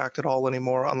Contact with ACT at all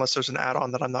anymore unless there's an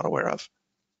add-on that I'm not aware of.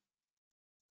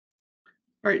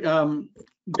 All right,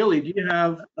 Billy, do you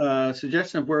have a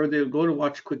suggestion of where they'll go to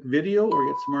watch a quick video or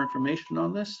get some more information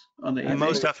on this? On the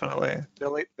Most definitely.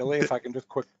 Billy, if I can just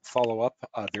quick follow up,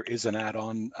 there is an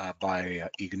add-on by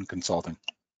Egan Consulting.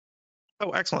 Oh,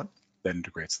 excellent. That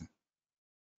integrates them.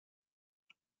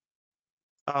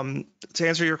 To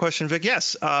answer your question, Vic,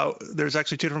 yes, there's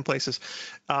actually 2 different places.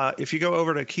 If you go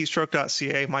over to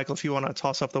keystroke.ca, Michael, if you want to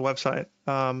toss up the website,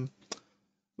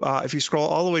 if you scroll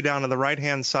all the way down to the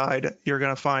right-hand side, you're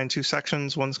going to find 2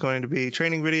 sections. One's going to be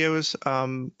training videos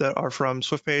that are from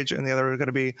SwiftPage, and the other is going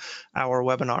to be our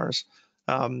webinars.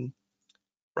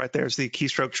 Right there's the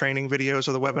keystroke training videos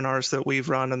or the webinars that we've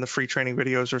run, and the free training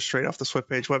videos are straight off the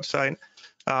SwiftPage website.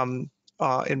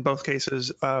 In both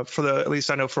cases, at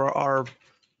least I know for our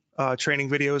training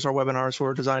videos, our webinars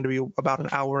were designed to be about an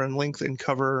hour in length and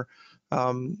cover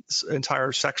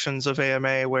entire sections of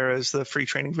AMA, whereas the free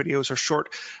training videos are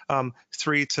short,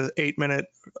 3 to 8 minute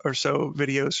or so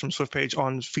videos from SwiftPage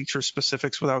on feature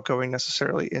specifics without going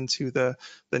necessarily into the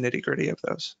nitty gritty of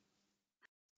those.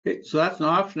 Okay, so that's an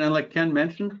option. And like Ken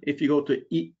mentioned, if you go to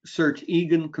search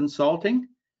Egan Consulting,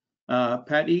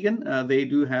 Pat Egan, they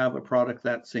do have a product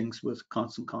that syncs with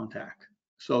Constant Contact.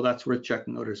 So that's worth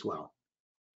checking out as well.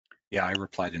 Yeah, I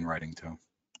replied in writing too.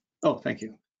 Oh, thank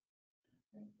you.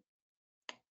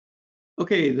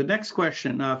 Okay, the next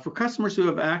question. For customers who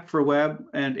have Act for Web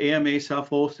and AMA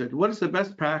self-hosted, what is the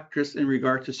best practice in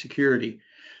regard to security?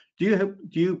 Do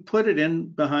you put it in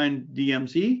behind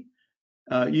DMZ,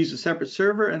 use a separate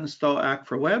server and install Act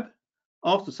for Web?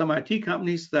 Also, some IT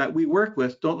companies that we work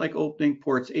with don't like opening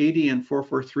ports 80 and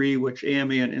 443, which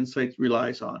AMA and Insight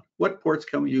relies on. What ports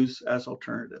can we use as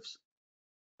alternatives?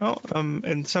 Well,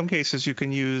 in some cases, you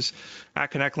can use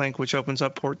Connect Link, which opens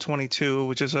up port 22,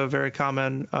 which is a very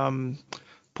common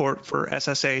port for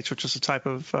SSH, which is a type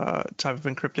of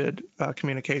encrypted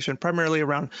communication, primarily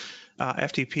around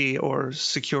FTP or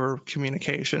secure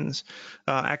communications.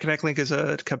 Connect Link is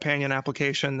a companion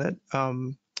application that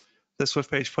the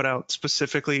SwiftPage put out,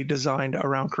 specifically designed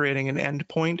around creating an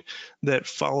endpoint that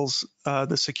follows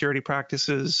the security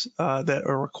practices that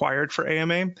are required for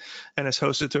AMA, and is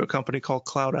hosted through a company called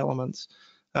Cloud Elements.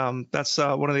 That's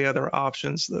one of the other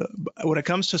options. When it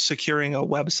comes to securing a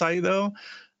website, though,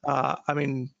 I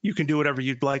mean, you can do whatever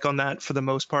you'd like on that for the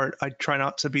most part. I try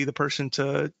not to be the person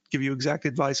to give you exact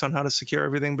advice on how to secure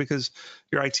everything, because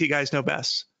your IT guys know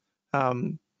best.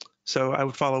 So I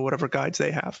would follow whatever guides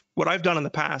they have. What I've done in the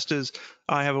past is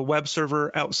I have a web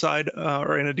server outside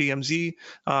or in a DMZ.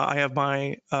 I have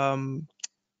my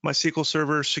my SQL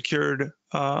server secured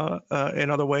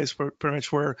in other ways, pretty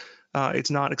much where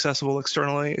it's not accessible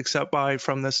externally except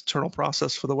from this internal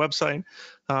process for the website.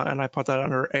 And I put that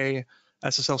under a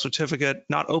SSL certificate,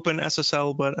 not open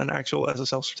SSL, but an actual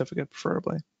SSL certificate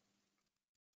preferably.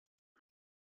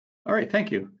 All right,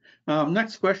 thank you.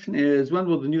 Next question is, when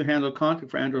will the new handle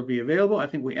contact for Android be available? I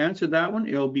think we answered that one.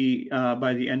 It'll be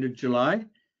by the end of July.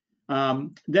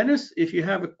 Dennis, if you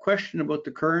have a question about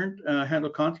the current handle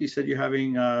contact, you said you're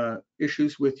having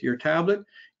issues with your tablet,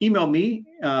 email me,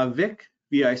 Vic,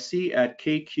 VIC at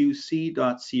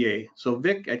kqc.ca. So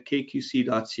Vic at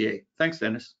kqc.ca. Thanks,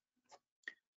 Dennis.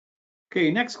 Okay,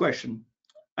 next question.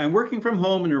 I'm working from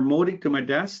home and remoting to my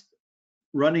desk,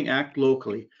 running Act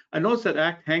locally. I noticed that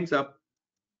Act hangs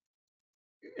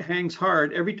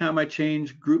hard every time I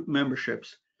change group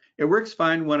memberships. It works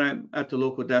fine when I'm at the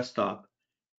local desktop.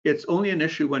 It's only an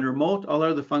issue when remote. All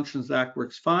other functions Act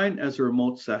works fine as a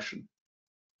remote session.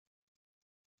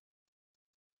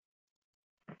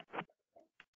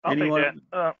 Anyone? Take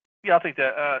that. Yeah, I'll take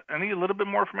that. I need a little bit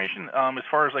more information as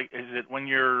far as, like, is it when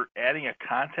you're adding a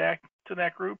contact to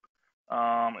that group?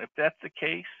 If that's the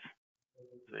case,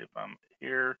 if I'm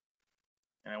here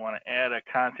and I want to add a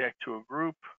contact to a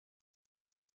group,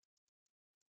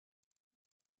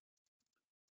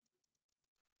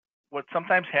 what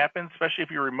sometimes happens, especially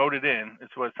if you're remoted in,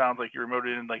 it's what it sounds like, you're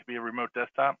remoted in, like via remote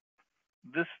desktop.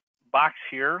 This box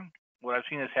here, what I've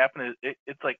seen is happen is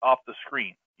it's like off the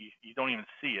screen. You don't even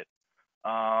see it.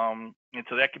 And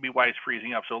so that could be why it's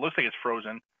freezing up. So it looks like it's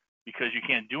frozen because you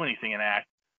can't do anything in Act,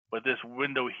 but this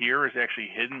window here is actually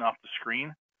hidden off the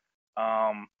screen.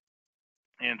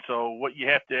 And so what you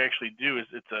have to actually do is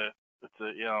there's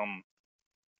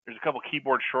a couple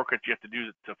keyboard shortcuts you have to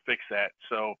do to fix that.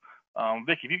 So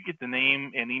Vic, if you could get the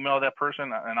name and email of that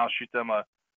person, and I'll shoot them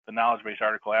the knowledge base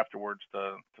article afterwards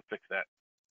to fix that.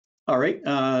 All right.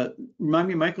 Remind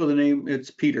me, Michael, the name,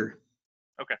 it's Peter.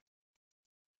 Okay.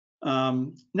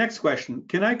 Next question.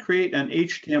 Can I create an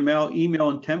HTML email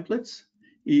and templates?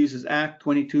 It uses Act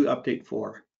 22 Update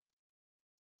 4.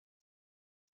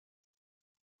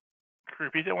 Can you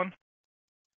repeat that one?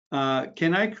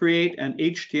 Can I create an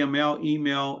HTML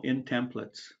email in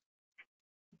templates?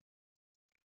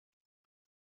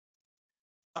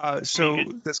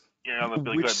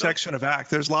 Which section of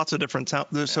Act? There's lots of different so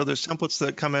there's templates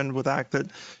that come in with Act that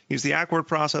use the Act word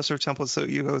processor, templates that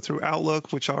you go through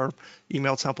Outlook, which are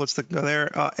email templates that go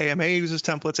there. AMA uses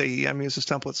templates, AEM uses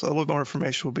templates. A little bit more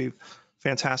information would be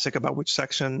fantastic about which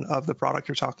section of the product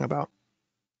you're talking about.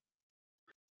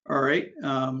 All right.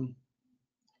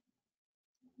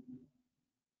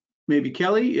 Maybe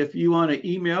Kelly, if you want to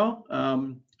email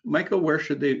Michael, where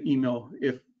should they email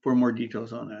for more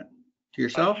details on that? To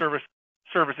yourself?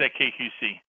 Service at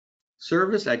KQC.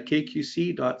 Service at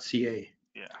kqc.ca.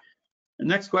 Yeah. The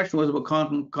next question was about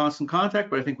constant contact,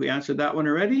 but I think we answered that one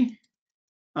already.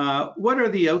 What are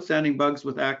the outstanding bugs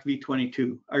with Act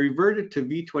V22? I reverted to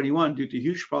V21 due to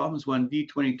huge problems when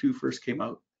V22 first came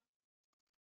out.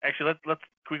 Actually, can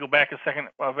we go back a second,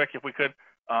 Vic, if we could?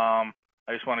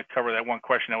 I just want to cover that one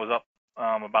question that was up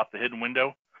about the hidden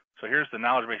window. So here's the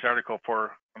knowledge base article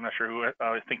for, I'm not sure who,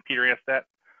 I think Peter asked that.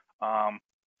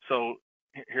 So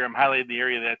here I'm highlighting the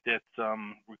area that's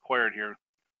required here.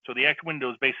 So the Act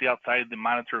window is basically outside the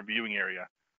monitor viewing area.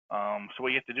 So what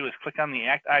you have to do is click on the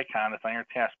Act icon that's on your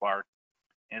taskbar,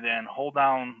 and then hold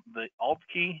down the Alt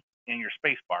key and your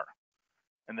space bar,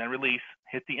 and then release.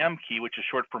 Hit the M key, which is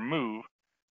short for move,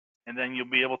 and then you'll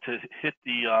be able to hit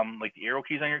the like the arrow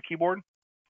keys on your keyboard,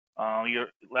 your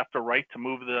left or right to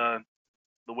move the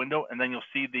window, and then you'll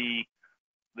see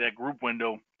that group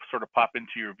window sort of pop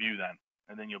into your view then,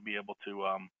 and then you'll be able to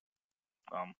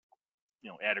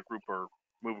add a group or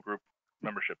move a group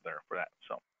membership there for that.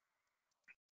 So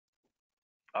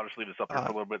I'll just leave this up here for a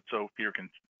little bit so Peter can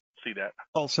see that.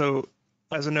 Also,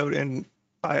 as a note, and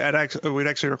we'd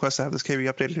actually request to have this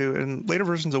KB updated too. In later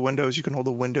versions of Windows, you can hold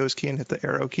the Windows key and hit the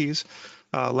arrow keys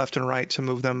left and right to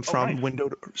move them from nice. window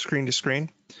screen to screen.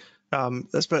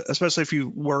 Especially if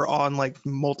you were on like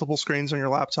multiple screens on your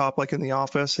laptop, like in the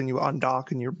office, and you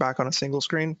undock and you're back on a single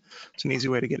screen. It's an easy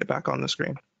way to get it back on the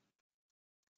screen.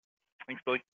 Thanks,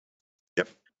 Billy. Yep.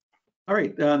 All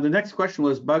right. The next question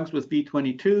was bugs with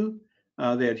V22.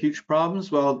 They had huge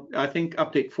problems. Well, I think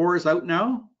update 4 is out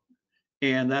now,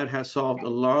 and that has solved a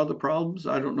lot of the problems.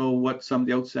 I don't know what some of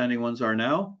the outstanding ones are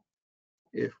now.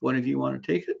 If one of you want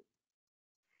to take it.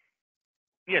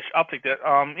 Yes, I'll take that.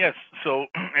 Yes, so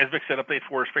as Vic said, update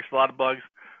 4 has fixed a lot of bugs.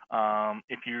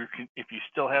 If you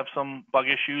still have some bug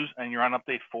issues and you're on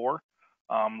update 4,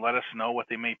 let us know what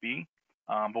they may be.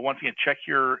 But once again, check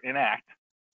your in Act.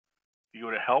 You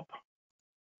go to Help,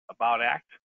 About Act,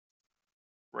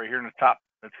 right here in the top.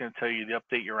 That's going to tell you the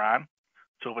update you're on.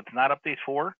 So if it's not update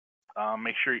 4,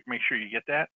 make sure you get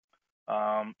that.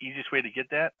 Easiest way to get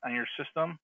that on your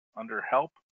system under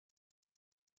Help,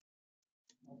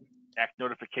 Act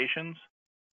Notifications,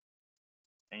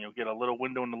 and you'll get a little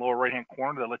window in the lower right hand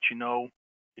corner that lets you know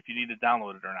if you need to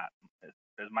download it or not.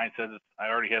 As mine says, I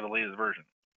already have the latest version,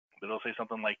 but it'll say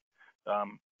something like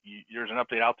there's an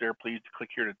update out there, please click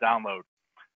here to download.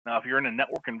 Now if you're in a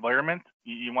network environment,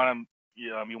 you want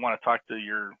to talk to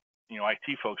your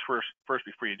IT folks first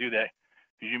before you do that,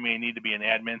 because you may need to be an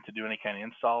admin to do any kind of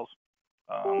installs.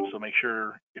 So make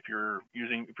sure if you're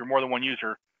more than one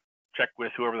user, check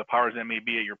with whoever the powers that may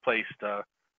be at your place to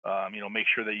make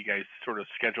sure that you guys sort of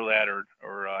schedule that or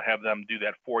have them do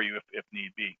that for you if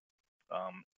need be.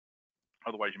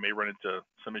 Otherwise, you may run into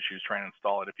some issues trying to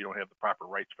install it if you don't have the proper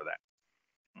rights for that.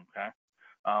 Okay.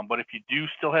 But if you do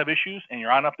still have issues and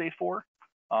you're on update 4,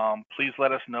 please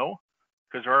let us know,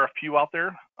 because there are a few out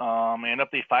there. And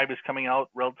update 5 is coming out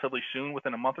relatively soon,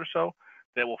 within a month or so,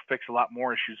 that will fix a lot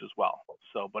more issues as well.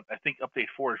 So, but I think update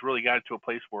 4 has really got it to a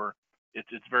place where it's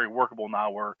very workable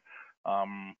now, where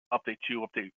update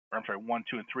 1,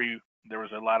 2, and 3, there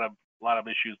was a lot of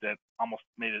issues that almost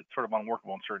made it sort of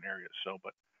unworkable in certain areas. So,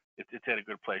 but it's at a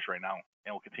good place right now,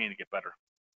 and will continue to get better.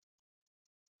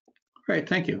 Great,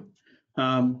 thank you.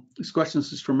 This question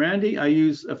is from Randy. I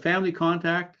use a family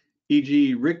contact,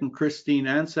 e.g. Rick and Christine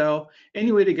Ansell,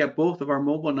 any way to get both of our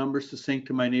mobile numbers to sync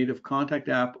to my native contact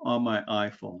app on my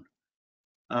iPhone.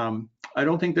 I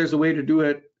don't think there's a way to do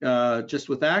it just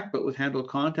with ACT, but with Handle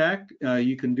Contact,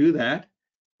 you can do that.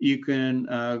 You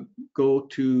can go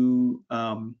to,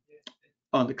 on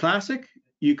the Classic,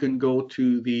 you can go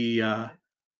to the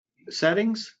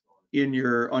settings on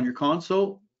your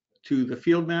console, to the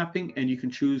field mapping, and you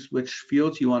can choose which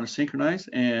fields you want to synchronize.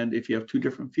 And if you have 2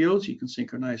 different fields, you can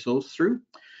synchronize those through.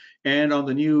 And on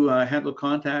the new Handle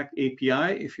Contact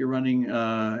API, if you're running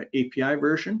API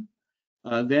version,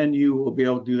 then you will be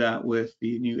able to do that with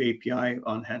the new API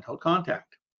on Handheld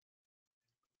Contact.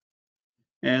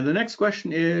 And the next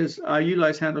question is, I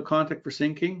utilize Handle Contact for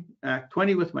syncing Act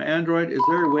 20 with my Android. Is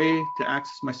there a way to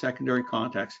access my secondary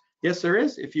contacts? Yes, there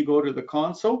is. If you go to the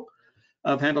console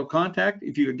of Handle Contact,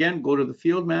 if you again go to the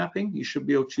field mapping, you should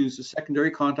be able to choose the secondary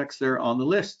contacts there on the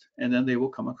list, and then they will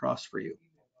come across for you.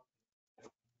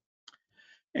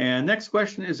 And next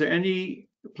question, is there any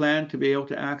plan to be able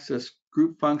to access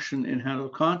group function in Handle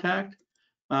Contact?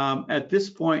 At this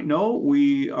point, no.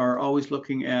 We are always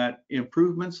looking at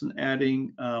improvements and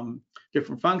adding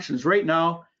different functions. Right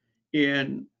now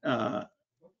in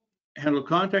Handle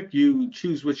Contact, you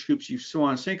choose which groups you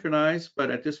want to synchronize, but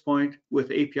at this point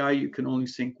with API, you can only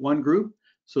sync one group,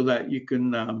 so that you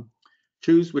can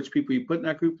choose which people you put in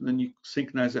that group, and then you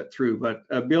synchronize that through. But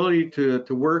ability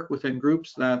to work within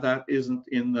groups, that isn't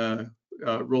in the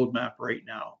roadmap right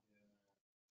now.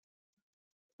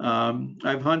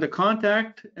 I've Handle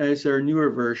Contact as our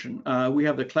newer version. We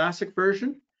have the Classic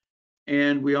version,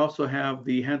 and we also have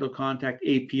the Handle Contact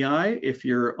API if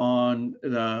you're on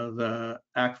the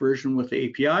ACT version with the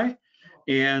API.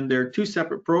 And they're 2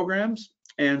 separate programs.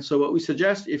 And so what we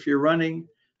suggest, if you're running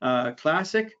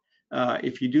Classic,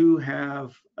 if you do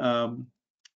have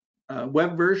a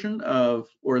web version of,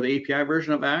 or the API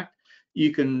version of ACT,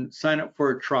 you can sign up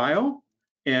for a trial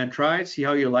and try it, see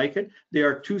how you like it. They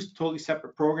are two totally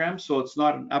separate programs, so it's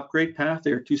not an upgrade path.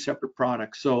 They are two separate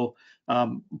products. So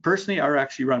personally, I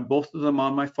actually run both of them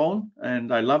on my phone,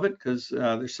 and I love it because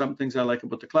there's some things I like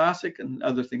about the Classic and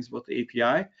other things about the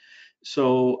API.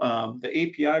 So the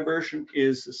API version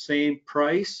is the same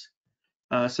price,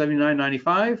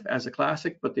 $79.95 as a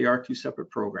Classic, but they are two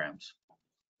separate programs.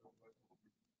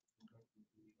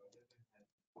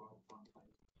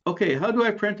 Okay, how do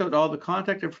I print out all the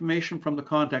contact information from the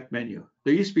contact menu?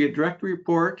 There used to be a directory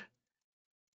report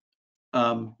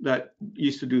that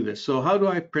used to do this. So how do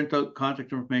I print out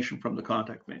contact information from the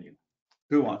contact menu?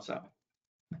 Who wants that?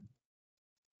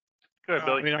 Good,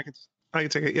 Billy. I mean, I can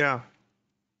take it. Yeah.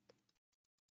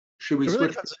 Should we It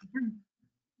really switch? depends.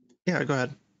 Yeah, go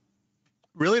ahead.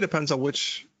 Really depends on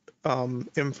which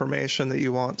information that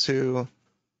you want to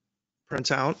print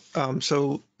out.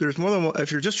 So there's more than one.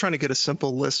 If you're just trying to get a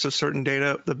simple list of certain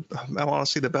data,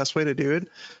 honestly, the best way to do it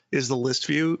is the list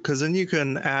view, because then you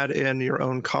can add in your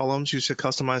own columns. You should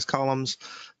customize columns,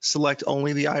 select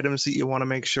only the items that you want to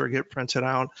make sure get printed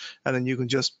out, and then you can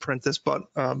just print this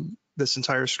this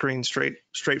entire screen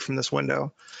straight from this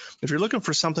window. If you're looking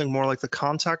for something more like the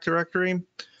contact directory,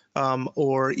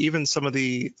 or even some of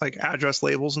the like address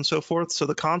labels and so forth. So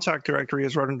the contact directory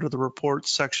is right under the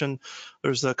reports section.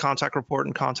 There's the contact report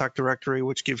and contact directory,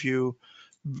 which give you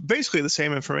basically the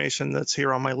same information that's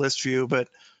here on my list view, but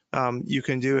you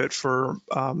can do it for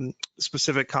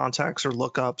specific contacts or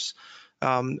lookups.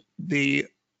 In the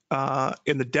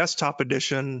desktop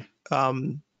edition,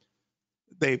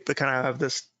 they kind of have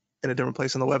this in a different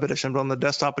place in the web edition, but on the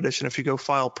desktop edition, if you go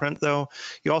file print though,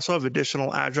 you also have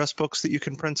additional address books that you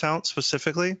can print out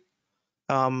specifically.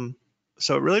 So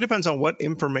it really depends on what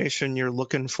information you're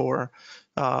looking for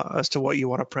as to what you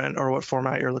want to print or what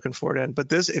format you're looking for it in. But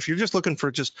this, if you're just looking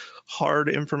for just hard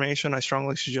information, I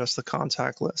strongly suggest the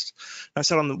contact list. I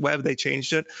said on the web, they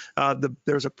changed it.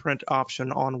 There's a print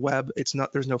option on web.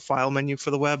 There's no file menu for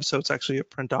the web. So it's actually a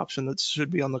print option that should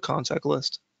be on the contact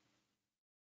list.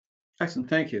 Excellent,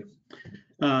 thank you.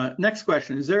 Next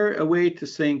question, is there a way to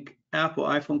sync Apple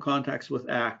iPhone contacts with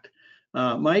ACT?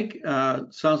 Mike,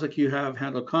 sounds like you have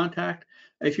Handle Contact.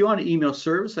 If you want to email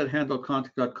service at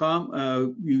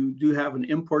handlecontact.com, you do have an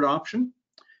import option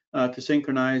to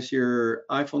synchronize your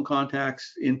iPhone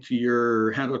contacts into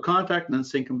your Handle Contact and then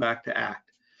sync them back to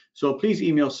ACT. So please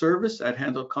email service at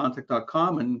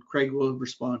handlecontact.com and Craig will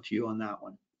respond to you on that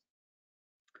one.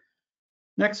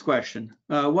 Next question,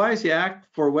 why is the ACT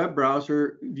for web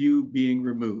browser view being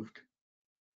removed?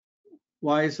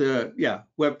 Why is the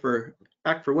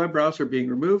ACT for web browser being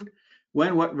removed?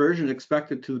 What version is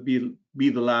expected to be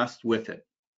the last with it?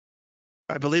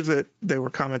 I believe that they were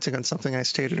commenting on something I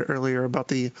stated earlier about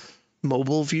the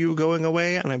mobile view going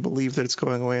away, and I believe that it's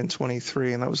going away in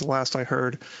 23, and that was the last I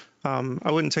heard.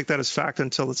 I wouldn't take that as fact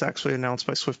until it's actually announced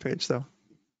by SwiftPage, though.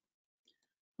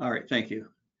 All right, thank you.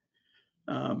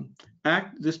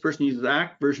 ACT, this person uses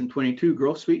ACT version 22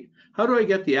 Growth Suite. How do I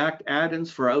get the ACT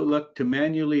add-ins for Outlook to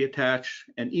manually attach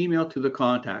an email to the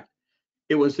contact?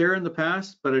 It was there in the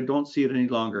past, but I don't see it any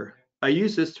longer. I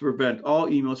use this to prevent all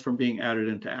emails from being added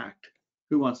into ACT.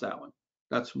 Who wants that one?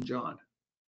 That's from John.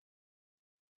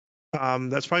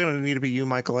 That's probably going to need to be you,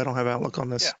 Michael. I don't have Outlook on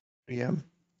this VM.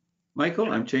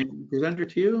 Michael, I'm changing the presenter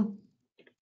to you.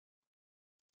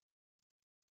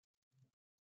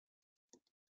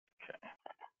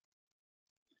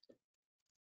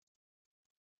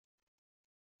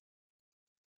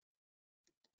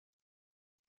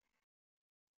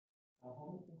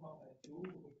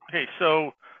 Okay,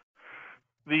 so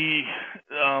the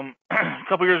a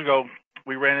couple years ago,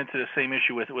 we ran into the same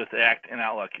issue with ACT and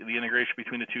Outlook. The integration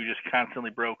between the two just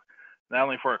constantly broke, not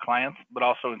only for our clients, but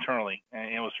also internally,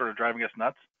 and it was sort of driving us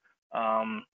nuts.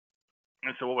 And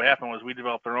so what happened was we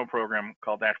developed our own program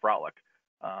called ACT for Outlook,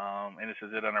 and this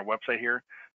is it on our website here.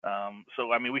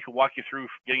 So, I mean, we could walk you through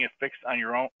getting it fixed on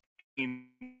your own,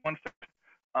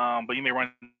 but you may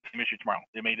run into the same issue tomorrow.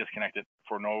 It may disconnect it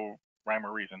for no rhyme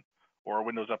or reason, or a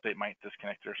Windows update might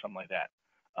disconnect it or something like that.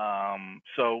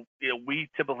 So we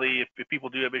typically, if people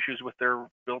do have issues with their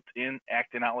built-in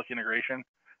ACT and Outlook integration,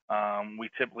 we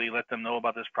typically let them know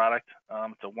about this product.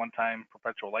 It's a one-time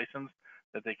perpetual license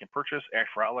that they can purchase, ACT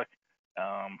for Outlook,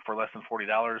 for less than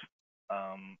 $40.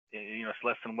 It's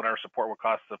less than what our support would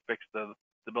cost to fix the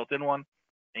built-in one,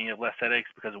 and you have less headaches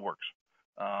because it works.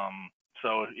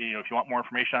 So if you want more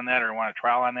information on that or want a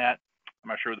trial on that, I'm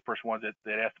not sure who the person was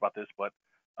that asked about this, but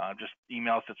just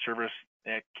email us at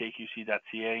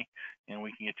service@kqc.ca, and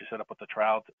we can get you set up with a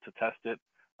trial to test it.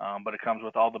 but it comes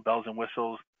with all the bells and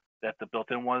whistles that the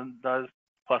built-in one does,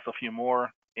 plus a few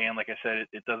more. And like I said,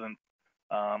 it doesn't.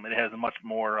 It has a much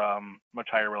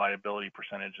higher reliability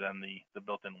percentage than the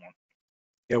built-in one.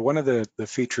 Yeah, one of the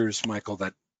features, Michael,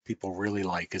 that people really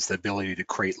like is the ability to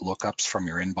create lookups from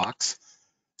your inbox.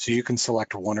 So you can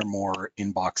select one or more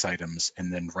inbox items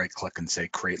and then right click and say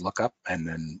create lookup, and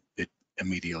then it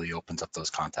immediately opens up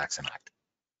those contacts in ACT.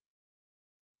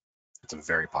 It's a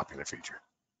very popular feature.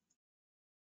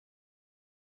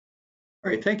 All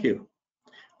right, thank you.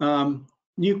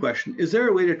 New question. Is there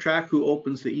a way to track who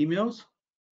opens the emails?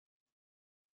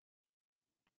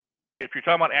 If you're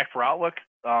talking about ACT for Outlook,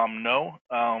 no.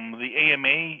 The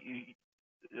AMA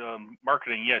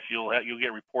marketing, yes, you'll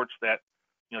get reports that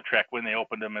track when they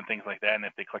opened them and things like that, and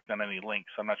if they clicked on any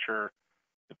links. I'm not sure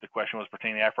if the question was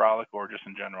pertaining to ACT for Outlook or just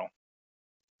in general.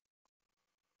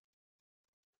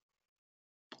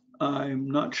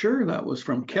 I'm not sure. That was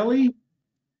from Kelly.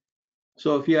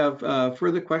 So if you have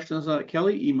further questions on it,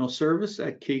 Kelly, email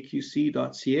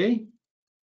service@kqc.ca.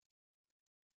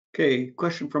 Okay,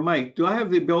 question from Mike. Do I have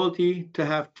the ability to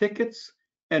have tickets,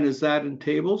 and is that in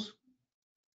tables?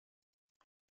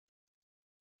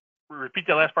 Repeat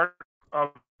that last part.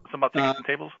 Something about tickets and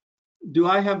tables. Do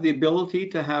I have the ability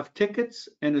to have tickets,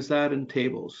 and is that in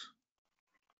tables?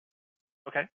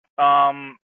 Okay. So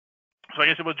I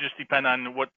guess it would just depend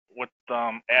on what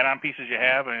add-on pieces you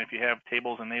have, and if you have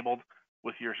tables enabled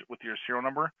with your serial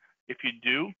number. If you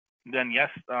do, then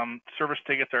yes, service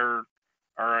tickets are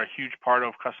a huge part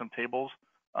of custom tables,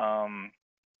 and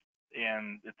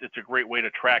it's a great way to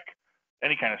track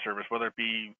any kind of service, whether it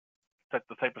be the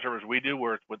type of service we do,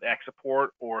 where it's with ACT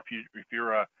support, or if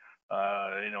you're an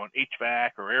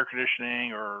HVAC or air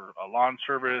conditioning or a lawn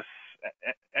service,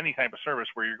 any type of service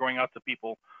where you're going out to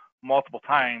people multiple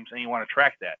times and you want to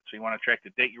track that. So you want to track the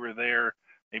date you were there,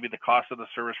 maybe the cost of the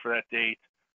service for that date,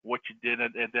 what you did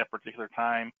at that particular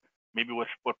time, maybe what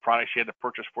products you had to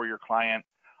purchase for your client,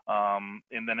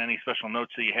 and then any special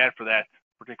notes that you had for that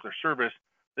particular service.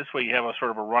 This way you have a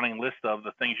sort of a running list of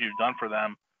the things you've done for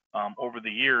them over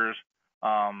the years,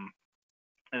 and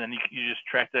then you just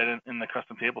track that in the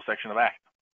custom table section of ACT.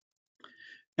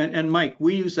 And Mike,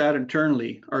 we use that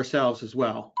internally ourselves as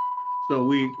well. So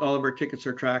all of our tickets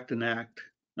are tracked in ACT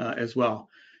as well.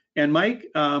 And Mike,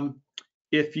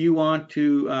 if you want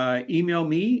to email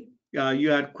me, you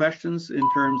had questions in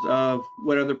terms of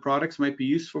what other products might be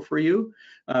useful for you,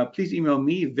 please email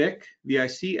me, Vic,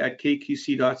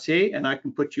 vic@kqc.ca, and I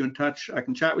can put you in touch. I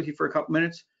can chat with you for a couple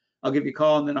minutes. I'll give you a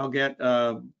call, and then I'll get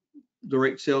the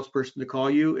right salesperson to call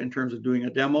you in terms of doing a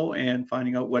demo and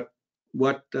finding out what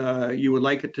you would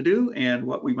like it to do and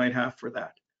what we might have for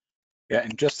that. Yeah,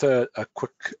 and just a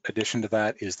quick addition to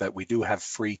that is that we do have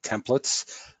free templates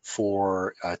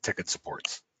for ticket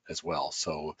supports as well.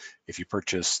 So if you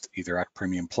purchased either ACT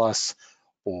Premium Plus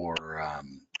or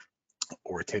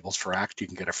Tables for ACT, you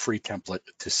can get a free template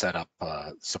to set up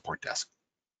support desk.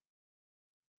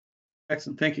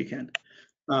 Excellent, thank you, Ken.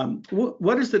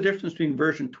 What is the difference between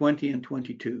version 20 and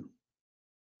 22?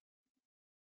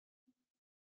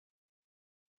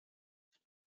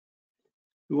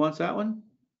 Who wants that one?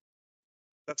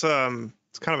 That's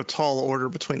it's kind of a tall order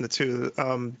between the two.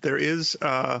 There is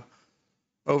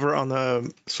over on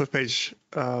the SwiftPage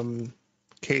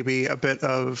KB a bit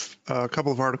of a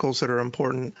couple of articles that are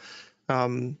important.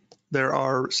 There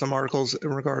are some articles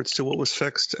in regards to what was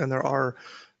fixed, and there are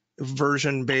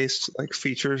version-based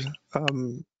features.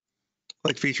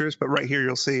 But right here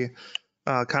you'll see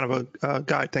kind of a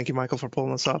guide. Thank you, Michael, for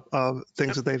pulling this up of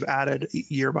things that they've added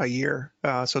year by year.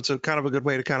 So it's a kind of a good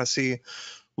way to kind of see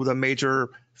the major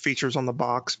features on the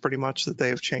box, pretty much, that they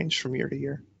have changed from year to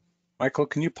year. Michael,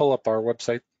 can you pull up our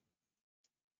website?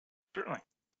 Certainly.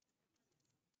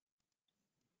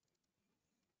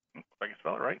 If I can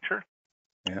spell it right, sure.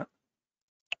 Yeah.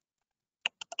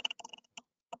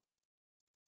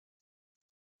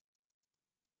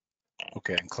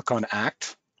 Okay, and click on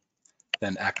ACT,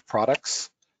 then ACT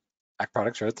Products. ACT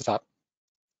Products are at the top,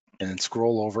 and then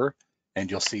scroll over,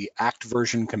 and you'll see ACT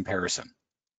version comparison.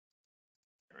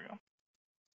 There we go.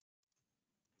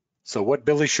 So what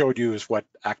Billy showed you is what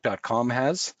ACT.com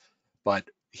has, but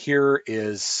here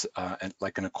is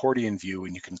like an accordion view,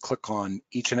 and you can click on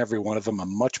each and every one of them, a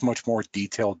much more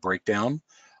detailed breakdown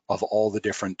of all the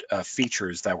different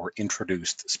features that were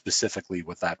introduced specifically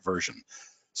with that version.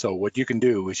 So what you can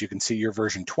do is you can see your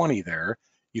version 20 there.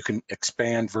 You can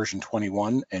expand version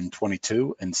 21 and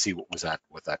 22 and see what was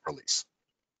with that release.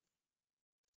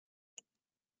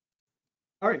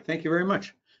 All right, thank you very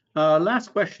much.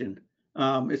 Last question.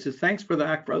 It says, thanks for the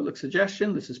ACT for Outlook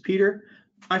suggestion. This is Peter.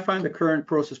 I find the current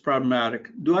process problematic.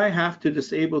 Do I have to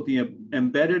disable the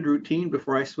embedded routine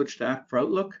before I switch to Act for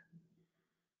Outlook?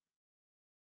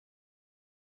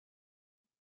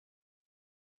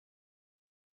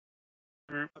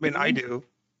 I mean, I do.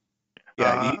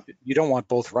 Yeah, you don't want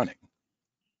both running.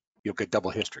 You'll get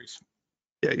double histories.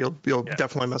 Yeah, you'll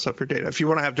definitely mess up your data. If you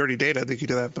want to have dirty data, they can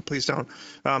do that, but please don't.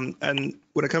 And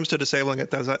when it comes to disabling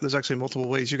it, there's actually multiple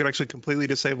ways. You could actually completely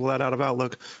disable that out of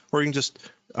Outlook, or you can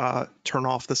just turn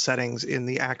off the settings in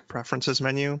the Act Preferences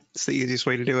menu. It's the easiest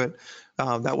way to do it.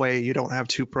 That way you don't have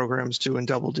two programs doing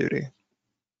double duty.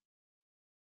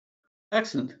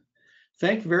 Excellent.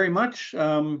 Thank you very much,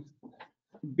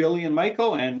 Billy and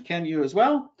Michael, and Ken, you as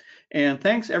well. And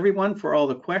thanks everyone for all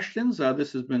the questions.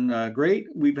 This has been great.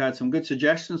 We've had some good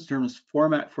suggestions in terms of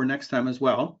format for next time as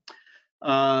well.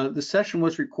 The session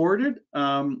was recorded.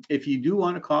 If you do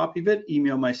want a copy of it,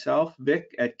 email myself,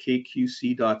 vic@kqc.ca,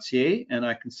 and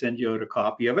I can send you out a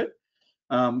copy of it.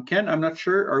 Ken, I'm not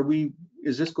sure,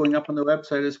 is this going up on the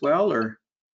website as well, or?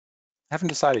 Haven't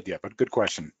decided yet, but good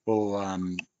question. Well,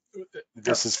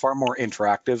 this is far more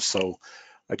interactive, so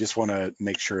I just want to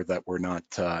make sure that we're not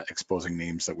exposing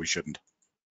names that we shouldn't.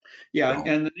 Yeah, So,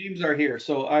 and the names are here.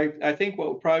 So I think what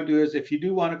we'll probably do is, if you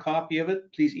do want a copy of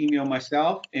it, please email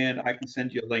myself and I can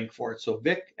send you a link for it. So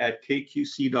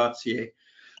vic@kqc.ca.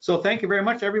 So thank you very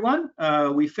much, everyone.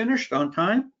 We finished on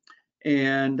time,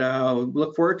 and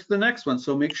look forward to the next one.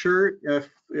 So make sure if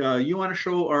you want to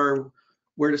show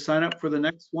where to sign up for the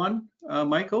next one,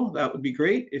 Michael, that would be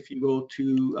great. If you go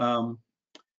to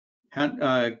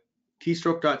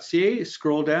keystroke.ca,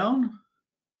 scroll down.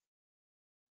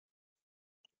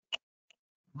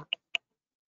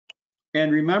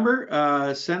 And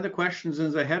remember, send the questions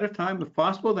in ahead of time if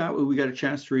possible. That way we get a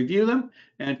chance to review them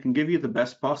and can give you the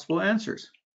best possible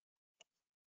answers.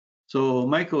 So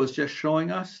Michael is just showing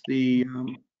us the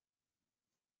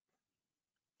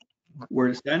where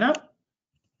to sign up.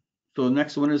 So the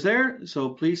next one is there. So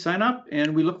please sign up,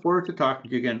 and we look forward to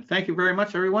talking to you again. Thank you very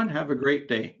much, everyone. Have a great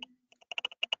day.